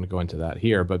know if we want to go into that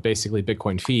here, but basically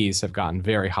Bitcoin fees have gotten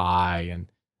very high, and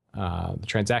the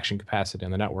transaction capacity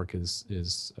on the network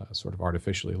is sort of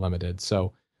artificially limited.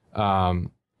 So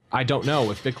I don't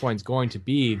know if Bitcoin's going to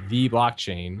be the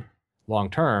blockchain long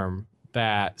term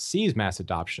that sees mass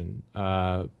adoption,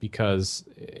 because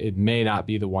it may not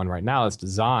be the one right now that's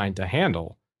designed to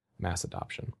handle mass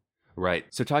adoption. Right.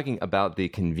 So talking about the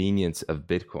convenience of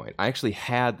Bitcoin, I actually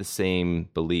had the same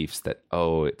beliefs that,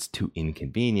 oh, it's too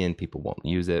inconvenient, people won't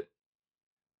use it,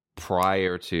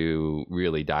 prior to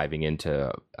really diving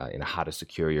into how to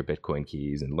secure your Bitcoin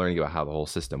keys and learning about how the whole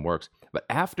system works. But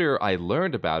after I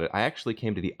learned about it, I actually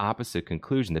came to the opposite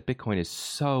conclusion, that Bitcoin is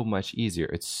so much easier.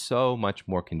 It's so much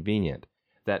more convenient,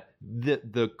 that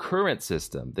the current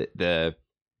system, the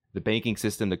banking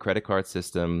system, the credit card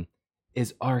system,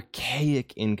 is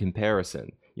archaic in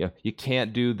comparison. You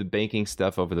can't do the banking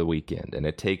stuff over the weekend, and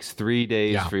it takes 3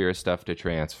 days for your stuff to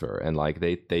transfer. And like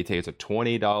they take, it's a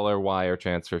 $20 wire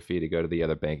transfer fee to go to the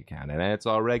other bank account, and it's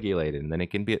all regulated, and then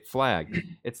it can be flagged.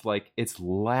 It's like, it's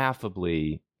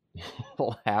laughably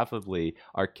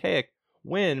archaic,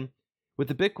 when with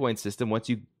the Bitcoin system, once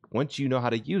you know how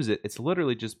to use it, it's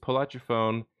literally just pull out your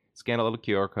phone, scan a little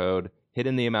QR code, hit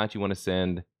in the amount you want to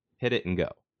send, hit it, and go.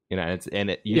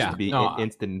 It used to be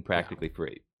instant and practically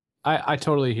free. I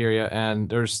totally hear you, and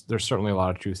there's certainly a lot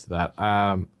of truth to that.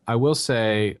 I will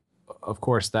say, of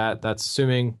course, that's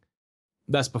assuming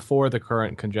that's before the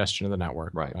current congestion of the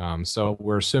network. Right. So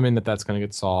we're assuming that that's going to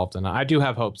get solved, and I do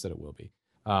have hopes that it will be.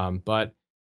 But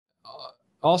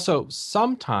also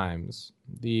sometimes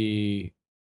the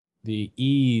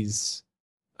ease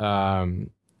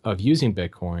of using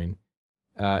Bitcoin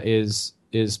is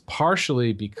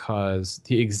partially because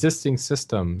the existing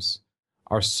systems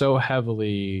are so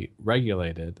heavily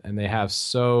regulated, and they have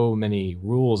so many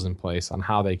rules in place on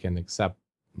how they can accept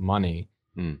money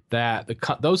that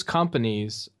those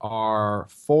companies are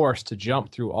forced to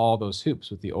jump through all those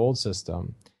hoops with the old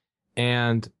system.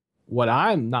 And what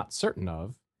I'm not certain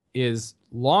of is,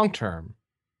 long term,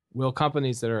 will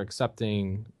companies that are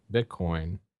accepting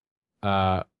Bitcoin,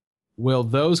 will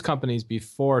those companies be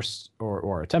forced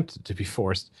or attempted to be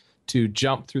forced to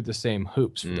jump through the same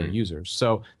hoops for their users?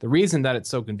 So the reason that it's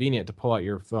so convenient to pull out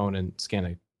your phone and scan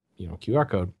a QR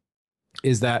code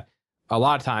is that a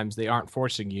lot of times they aren't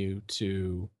forcing you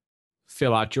to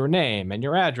fill out your name and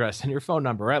your address and your phone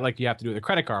number, right? Like you have to do with a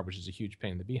credit card, which is a huge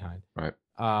pain in the behind. Right.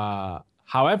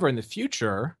 However, in the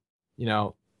future,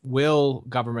 will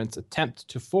governments attempt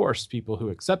to force people who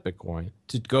accept Bitcoin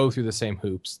to go through the same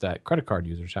hoops that credit card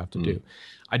users have to do?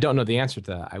 I don't know the answer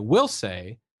to that. I will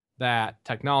say that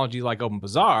technology like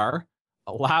OpenBazaar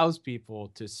allows people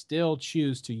to still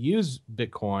choose to use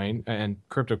Bitcoin and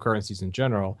cryptocurrencies in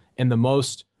general in the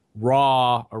most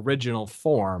raw, original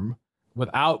form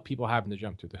without people having to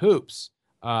jump through the hoops,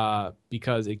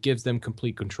 because it gives them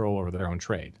complete control over their own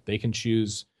trade. They can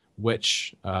choose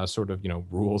which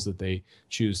rules that they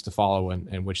choose to follow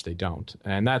and which they don't.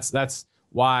 And that's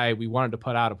why we wanted to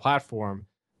put out a platform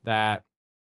that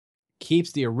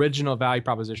keeps the original value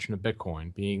proposition of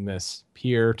Bitcoin, being this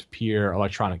peer-to-peer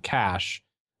electronic cash,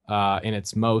 in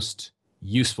its most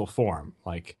useful form.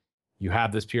 Like, you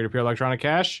have this peer-to-peer electronic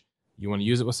cash, you want to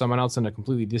use it with someone else in a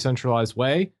completely decentralized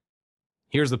way,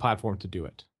 here's the platform to do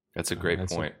it. That's a great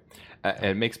point. And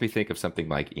it makes me think of something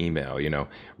like email.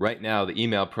 Right now, the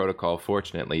email protocol,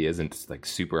 fortunately, isn't like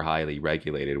super highly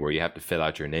regulated, where you have to fill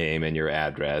out your name and your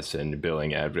address and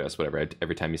billing address, whatever,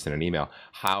 every time you send an email.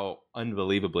 How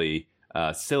unbelievably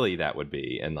silly that would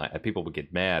be. And people would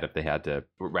get mad if they had to,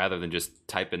 rather than just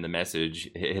type in the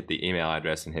message, hit the email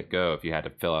address and hit go, if you had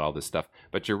to fill out all this stuff.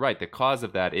 But you're right. The cause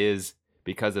of that is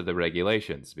because of the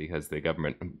regulations, because the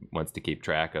government wants to keep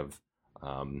track of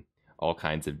all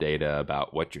kinds of data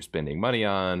about what you're spending money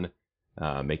on,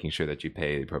 making sure that you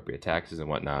pay the appropriate taxes and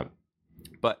whatnot.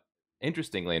 But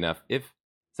interestingly enough, if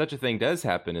such a thing does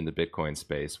happen in the Bitcoin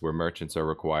space, where merchants are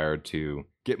required to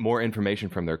get more information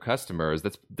from their customers,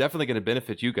 that's definitely going to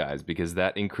benefit you guys, because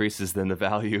that increases then the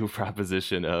value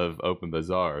proposition of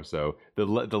OpenBazaar. So the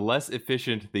less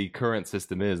efficient the current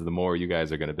system is, the more you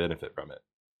guys are going to benefit from it.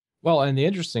 Well, and the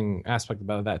interesting aspect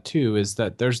about that too is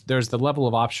that there's the level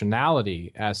of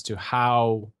optionality as to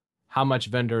how much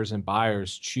vendors and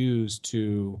buyers choose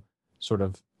to sort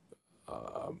of,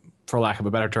 for lack of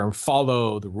a better term,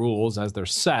 follow the rules as they're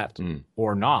set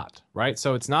or not, right?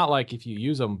 So it's not like if you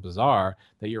use OpenBazaar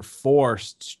that you're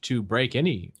forced to break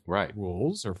any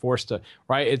rules or forced to,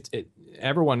 right?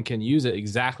 Everyone can use it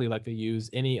exactly like they use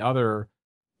any other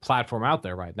platform out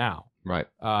there right now. Right.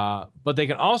 But they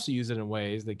can also use it in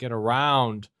ways that get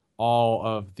around all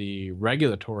of the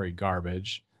regulatory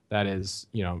garbage that is,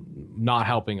 not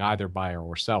helping either buyer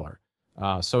or seller.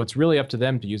 So it's really up to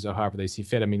them to use it however they see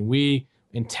fit. I mean, we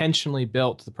intentionally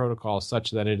built the protocol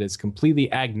such that it is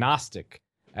completely agnostic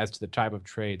as to the type of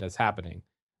trade that's happening.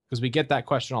 Because we get that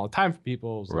question all the time from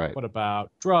people. Like, Right. what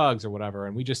about drugs or whatever?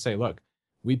 And we just say, look,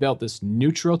 we built this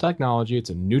neutral technology. It's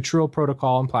a neutral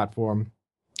protocol and platform.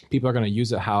 People are going to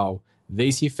use it how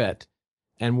they see fit.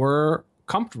 And we're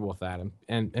comfortable with that.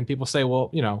 And people say, well,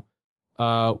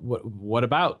 what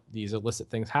about these illicit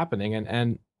things happening?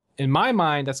 And in my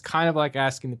mind, that's kind of like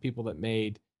asking the people that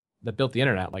built the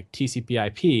internet, like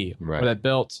TCP/IP, Right. or that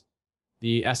built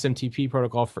the SMTP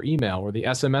protocol for email or the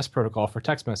SMS protocol for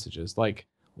text messages. Like,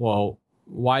 well,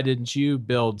 why didn't you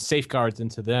build safeguards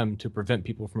into them to prevent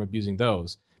people from abusing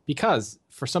those? Because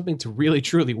for something to really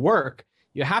truly work,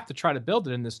 you have to try to build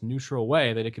it in this neutral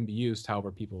way that it can be used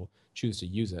however people choose to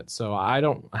use it. So I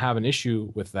don't have an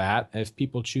issue with that. If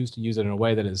people choose to use it in a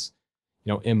way that is,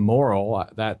 immoral,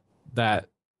 that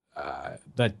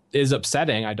is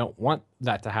upsetting. I don't want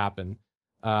that to happen.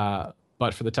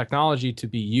 But for the technology to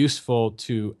be useful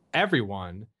to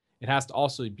everyone, it has to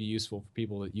also be useful for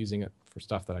people that using it for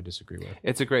stuff that I disagree with.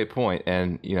 It's a great point.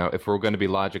 And, if we're going to be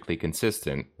logically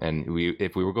consistent and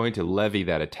if we were going to levy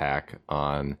that attack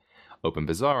on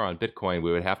OpenBazaar, on Bitcoin,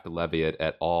 we would have to levy it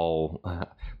at all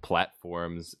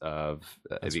platforms of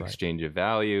the exchange of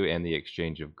value and the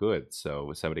exchange of goods.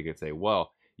 So somebody could say,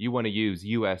 well, you want to use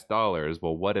US dollars.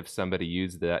 Well, what if somebody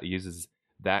uses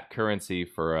that currency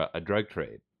for a drug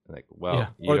trade? Like, well,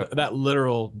 or that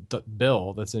literal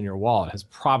bill that's in your wallet has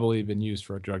probably been used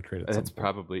for a drug trade. That's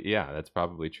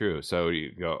probably true. So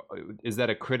you go, is that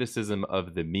a criticism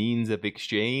of the means of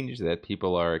exchange that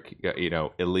people are,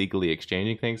 illegally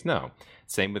exchanging things? No.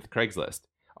 Same with Craigslist.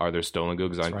 Are there stolen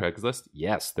goods on Craigslist?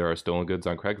 Yes, there are stolen goods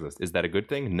on Craigslist. Is that a good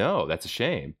thing? No, that's a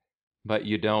shame. But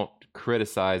you don't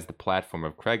criticize the platform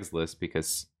of Craigslist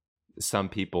because some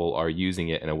people are using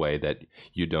it in a way that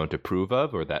you don't approve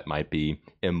of or that might be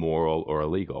immoral or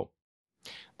illegal.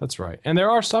 That's right. And there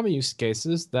are some use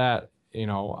cases that,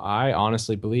 I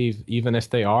honestly believe, even if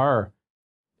they are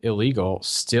illegal,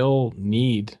 still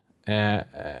need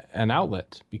an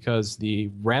outlet, because the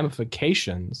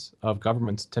ramifications of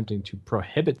governments attempting to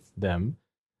prohibit them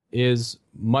is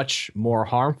much more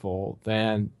harmful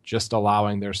than just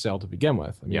allowing their sale to begin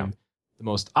with. I mean, the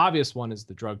most obvious one is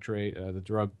the drug trade, the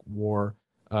drug war.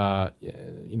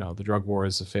 The drug war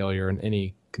is a failure in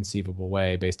any conceivable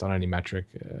way, based on any metric.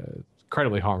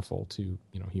 Incredibly harmful to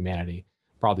humanity,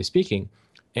 broadly speaking.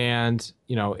 And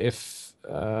if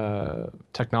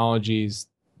technologies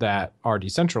that are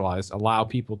decentralized allow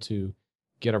people to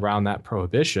get around that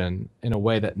prohibition in a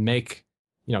way that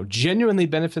genuinely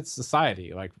benefits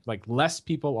society, like less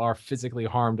people are physically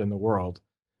harmed in the world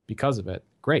because of it,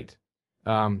 great.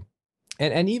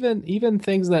 And even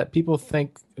things that people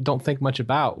don't think much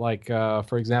about, like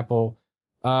for example,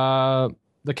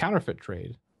 the counterfeit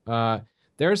trade.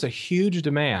 There's a huge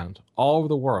demand all over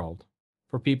the world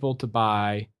for people to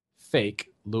buy fake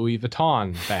Louis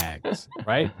Vuitton bags,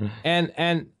 right? And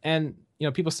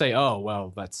people say, oh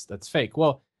well, that's fake.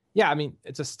 Well, yeah, I mean,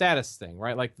 it's a status thing,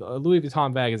 right? Like the Louis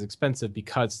Vuitton bag is expensive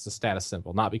because it's a status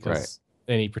symbol, not because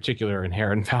any particular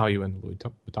inherent value in the Louis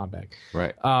Vuitton bag.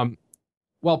 Right.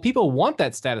 Well, people want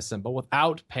that status symbol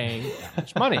without paying that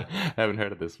much money. I haven't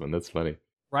heard of this one. That's funny.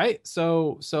 Right?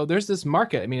 So there's this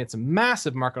market. I mean, it's a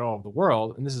massive market all over the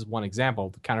world. And this is one example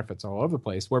of the counterfeits all over the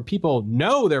place, where people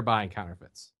know they're buying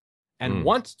counterfeits and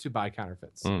want to buy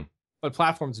counterfeits, but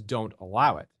platforms don't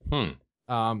allow it.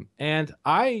 And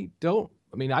I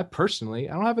personally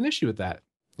don't have an issue with that.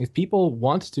 If people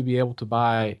want to be able to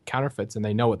buy counterfeits and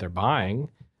they know what they're buying,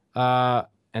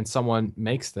 and someone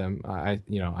makes them, I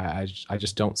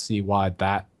just don't see why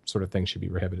that sort of thing should be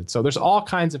prohibited. So there's all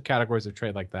kinds of categories of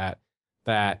trade like that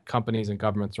companies and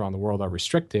governments around the world are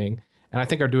restricting, and I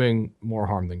think are doing more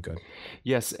harm than good.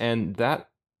 Yes, and that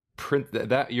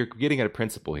you're getting at a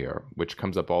principle here, which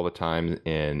comes up all the time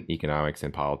in economics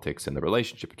and politics, and the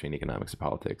relationship between economics and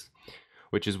politics,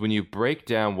 which is when you break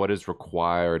down what is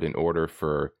required in order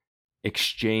for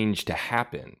exchange to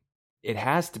happen, it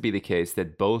has to be the case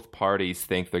that both parties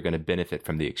think they're going to benefit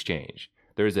from the exchange.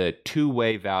 There's a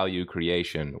two-way value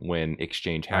creation when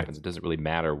exchange happens. Right. It doesn't really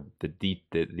matter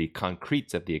the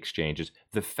concretes of the exchanges.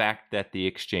 The fact that the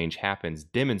exchange happens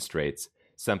demonstrates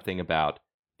something about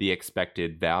the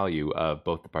expected value of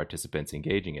both the participants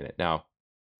engaging in it. Now,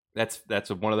 that's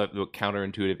one of the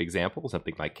counterintuitive examples,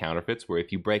 something like counterfeits, where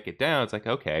if you break it down, it's like,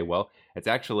 okay, well, it's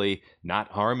actually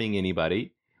not harming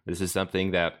anybody. This is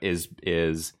something that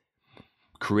is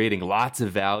creating lots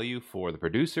of value for the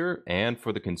producer and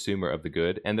for the consumer of the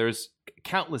good. And there's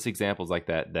countless examples like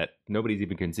that nobody's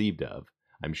even conceived of,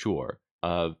 I'm sure,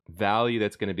 of value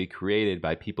that's going to be created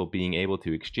by people being able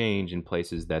to exchange in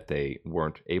places that they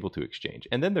weren't able to exchange.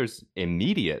 And then there's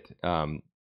immediate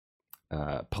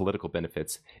political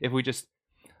benefits. If we just,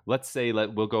 let's say,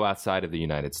 we'll go outside of the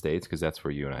United States, because that's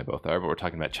where you and I both are, but we're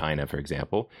talking about China, for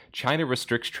example. China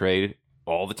restricts trade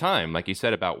all the time, like you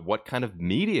said, about what kind of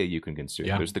media you can consume.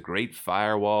 Yeah. There's the Great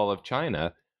Firewall of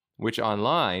China, which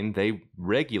online they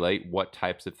regulate what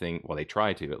types of things, well, they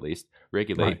try to at least,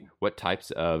 regulate what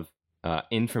types of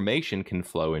information can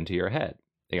flow into your head.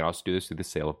 They can also do this through the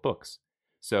sale of books.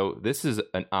 So this is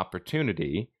an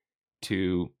opportunity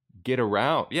to get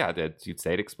around, you'd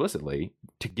say it explicitly,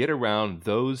 to get around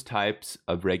those types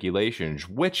of regulations,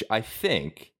 which I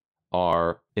think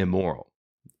are immoral.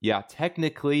 Yeah,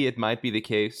 technically it might be the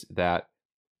case that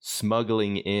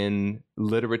smuggling in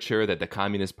literature that the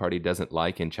Communist Party doesn't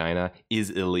like in China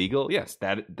is illegal. Yes,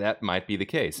 that might be the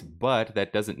case, but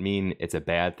that doesn't mean it's a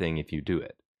bad thing if you do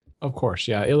it. Of course,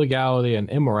 yeah. Illegality and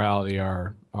immorality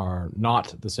are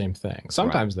not the same thing.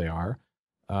 Sometimes they are,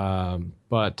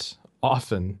 but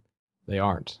often they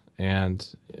aren't. And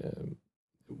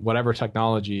whatever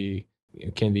technology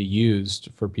can be used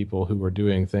for people who are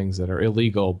doing things that are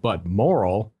illegal but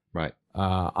moral,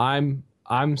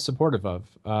 I'm supportive of.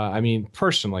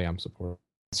 Personally, I'm supportive.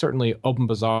 Certainly,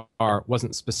 OpenBazaar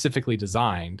wasn't specifically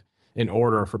designed in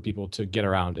order for people to get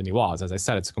around any laws. As I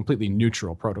said, it's a completely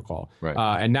neutral protocol.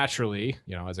 And naturally,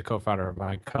 as a co-founder of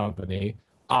my company,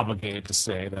 obligated to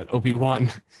say that OP1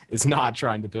 is not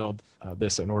trying to build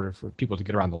this in order for people to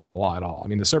get around the law at all. I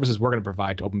mean, the services we're going to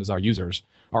provide to OpenBazaar users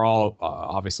are all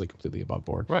obviously completely above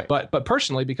board. But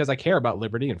personally, because I care about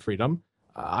liberty and freedom,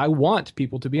 I want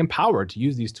people to be empowered to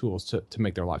use these tools to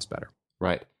make their lives better.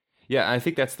 Right. Yeah, I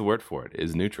think that's the word for it,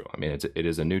 is neutral. I mean, it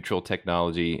is a neutral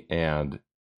technology, and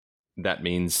that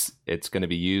means it's going to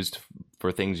be used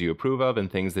for things you approve of and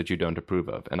things that you don't approve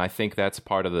of. And I think that's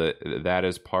part of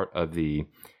the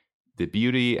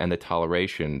beauty and the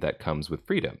toleration that comes with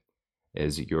freedom,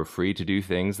 is you're free to do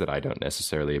things that I don't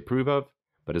necessarily approve of,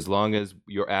 but as long as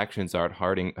your actions aren't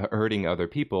hurting other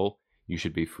people, you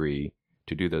should be free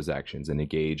to do those actions and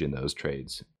engage in those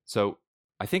trades. So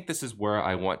I think this is where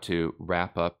I want to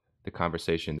wrap up the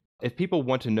conversation. If people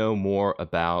want to know more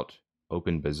about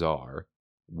OpenBazaar,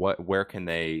 where can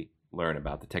they learn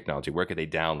about the technology? Where can they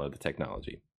download the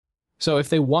technology? So if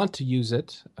they want to use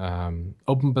it,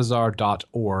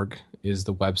 openbazaar.org is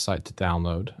the website to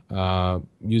download.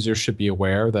 Users should be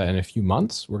aware that in a few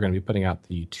months, we're going to be putting out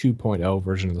the 2.0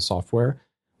 version of the software,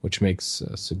 which makes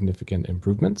significant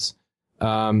improvements.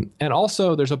 And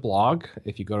also, there's a blog.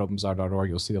 If you go to openbazaar.org,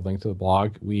 you'll see the link to the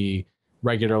blog. We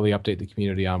regularly update the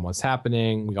community on what's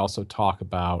happening. We also talk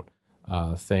about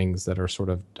things that are sort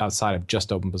of outside of just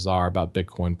OpenBazaar, about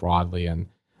Bitcoin broadly, and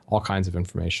all kinds of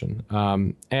information.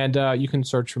 And you can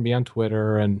search for me on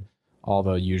Twitter and all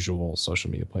the usual social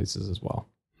media places as well.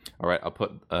 All right, I'll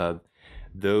put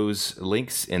those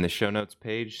links in the show notes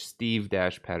page,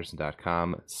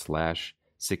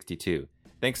 steve-patterson.com/62.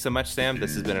 Thanks so much, Sam.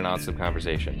 This has been an awesome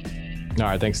conversation. All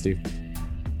right, thanks, Steve.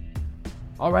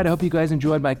 All right, I hope you guys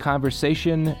enjoyed my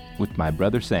conversation with my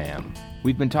brother Sam.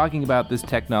 We've been talking about this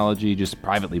technology just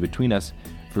privately between us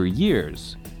for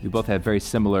years. We both have very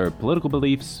similar political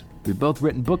beliefs. We've both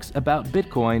written books about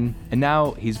Bitcoin, and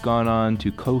now he's gone on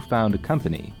to co-found a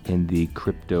company in the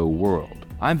crypto world.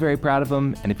 I'm very proud of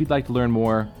him, and if you'd like to learn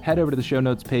more, head over to the show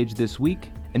notes page this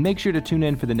week, and make sure to tune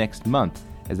in for the next month,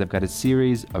 as I've got a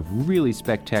series of really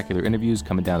spectacular interviews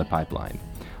coming down the pipeline.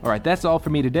 All right, that's all for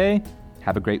me today.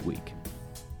 Have a great week.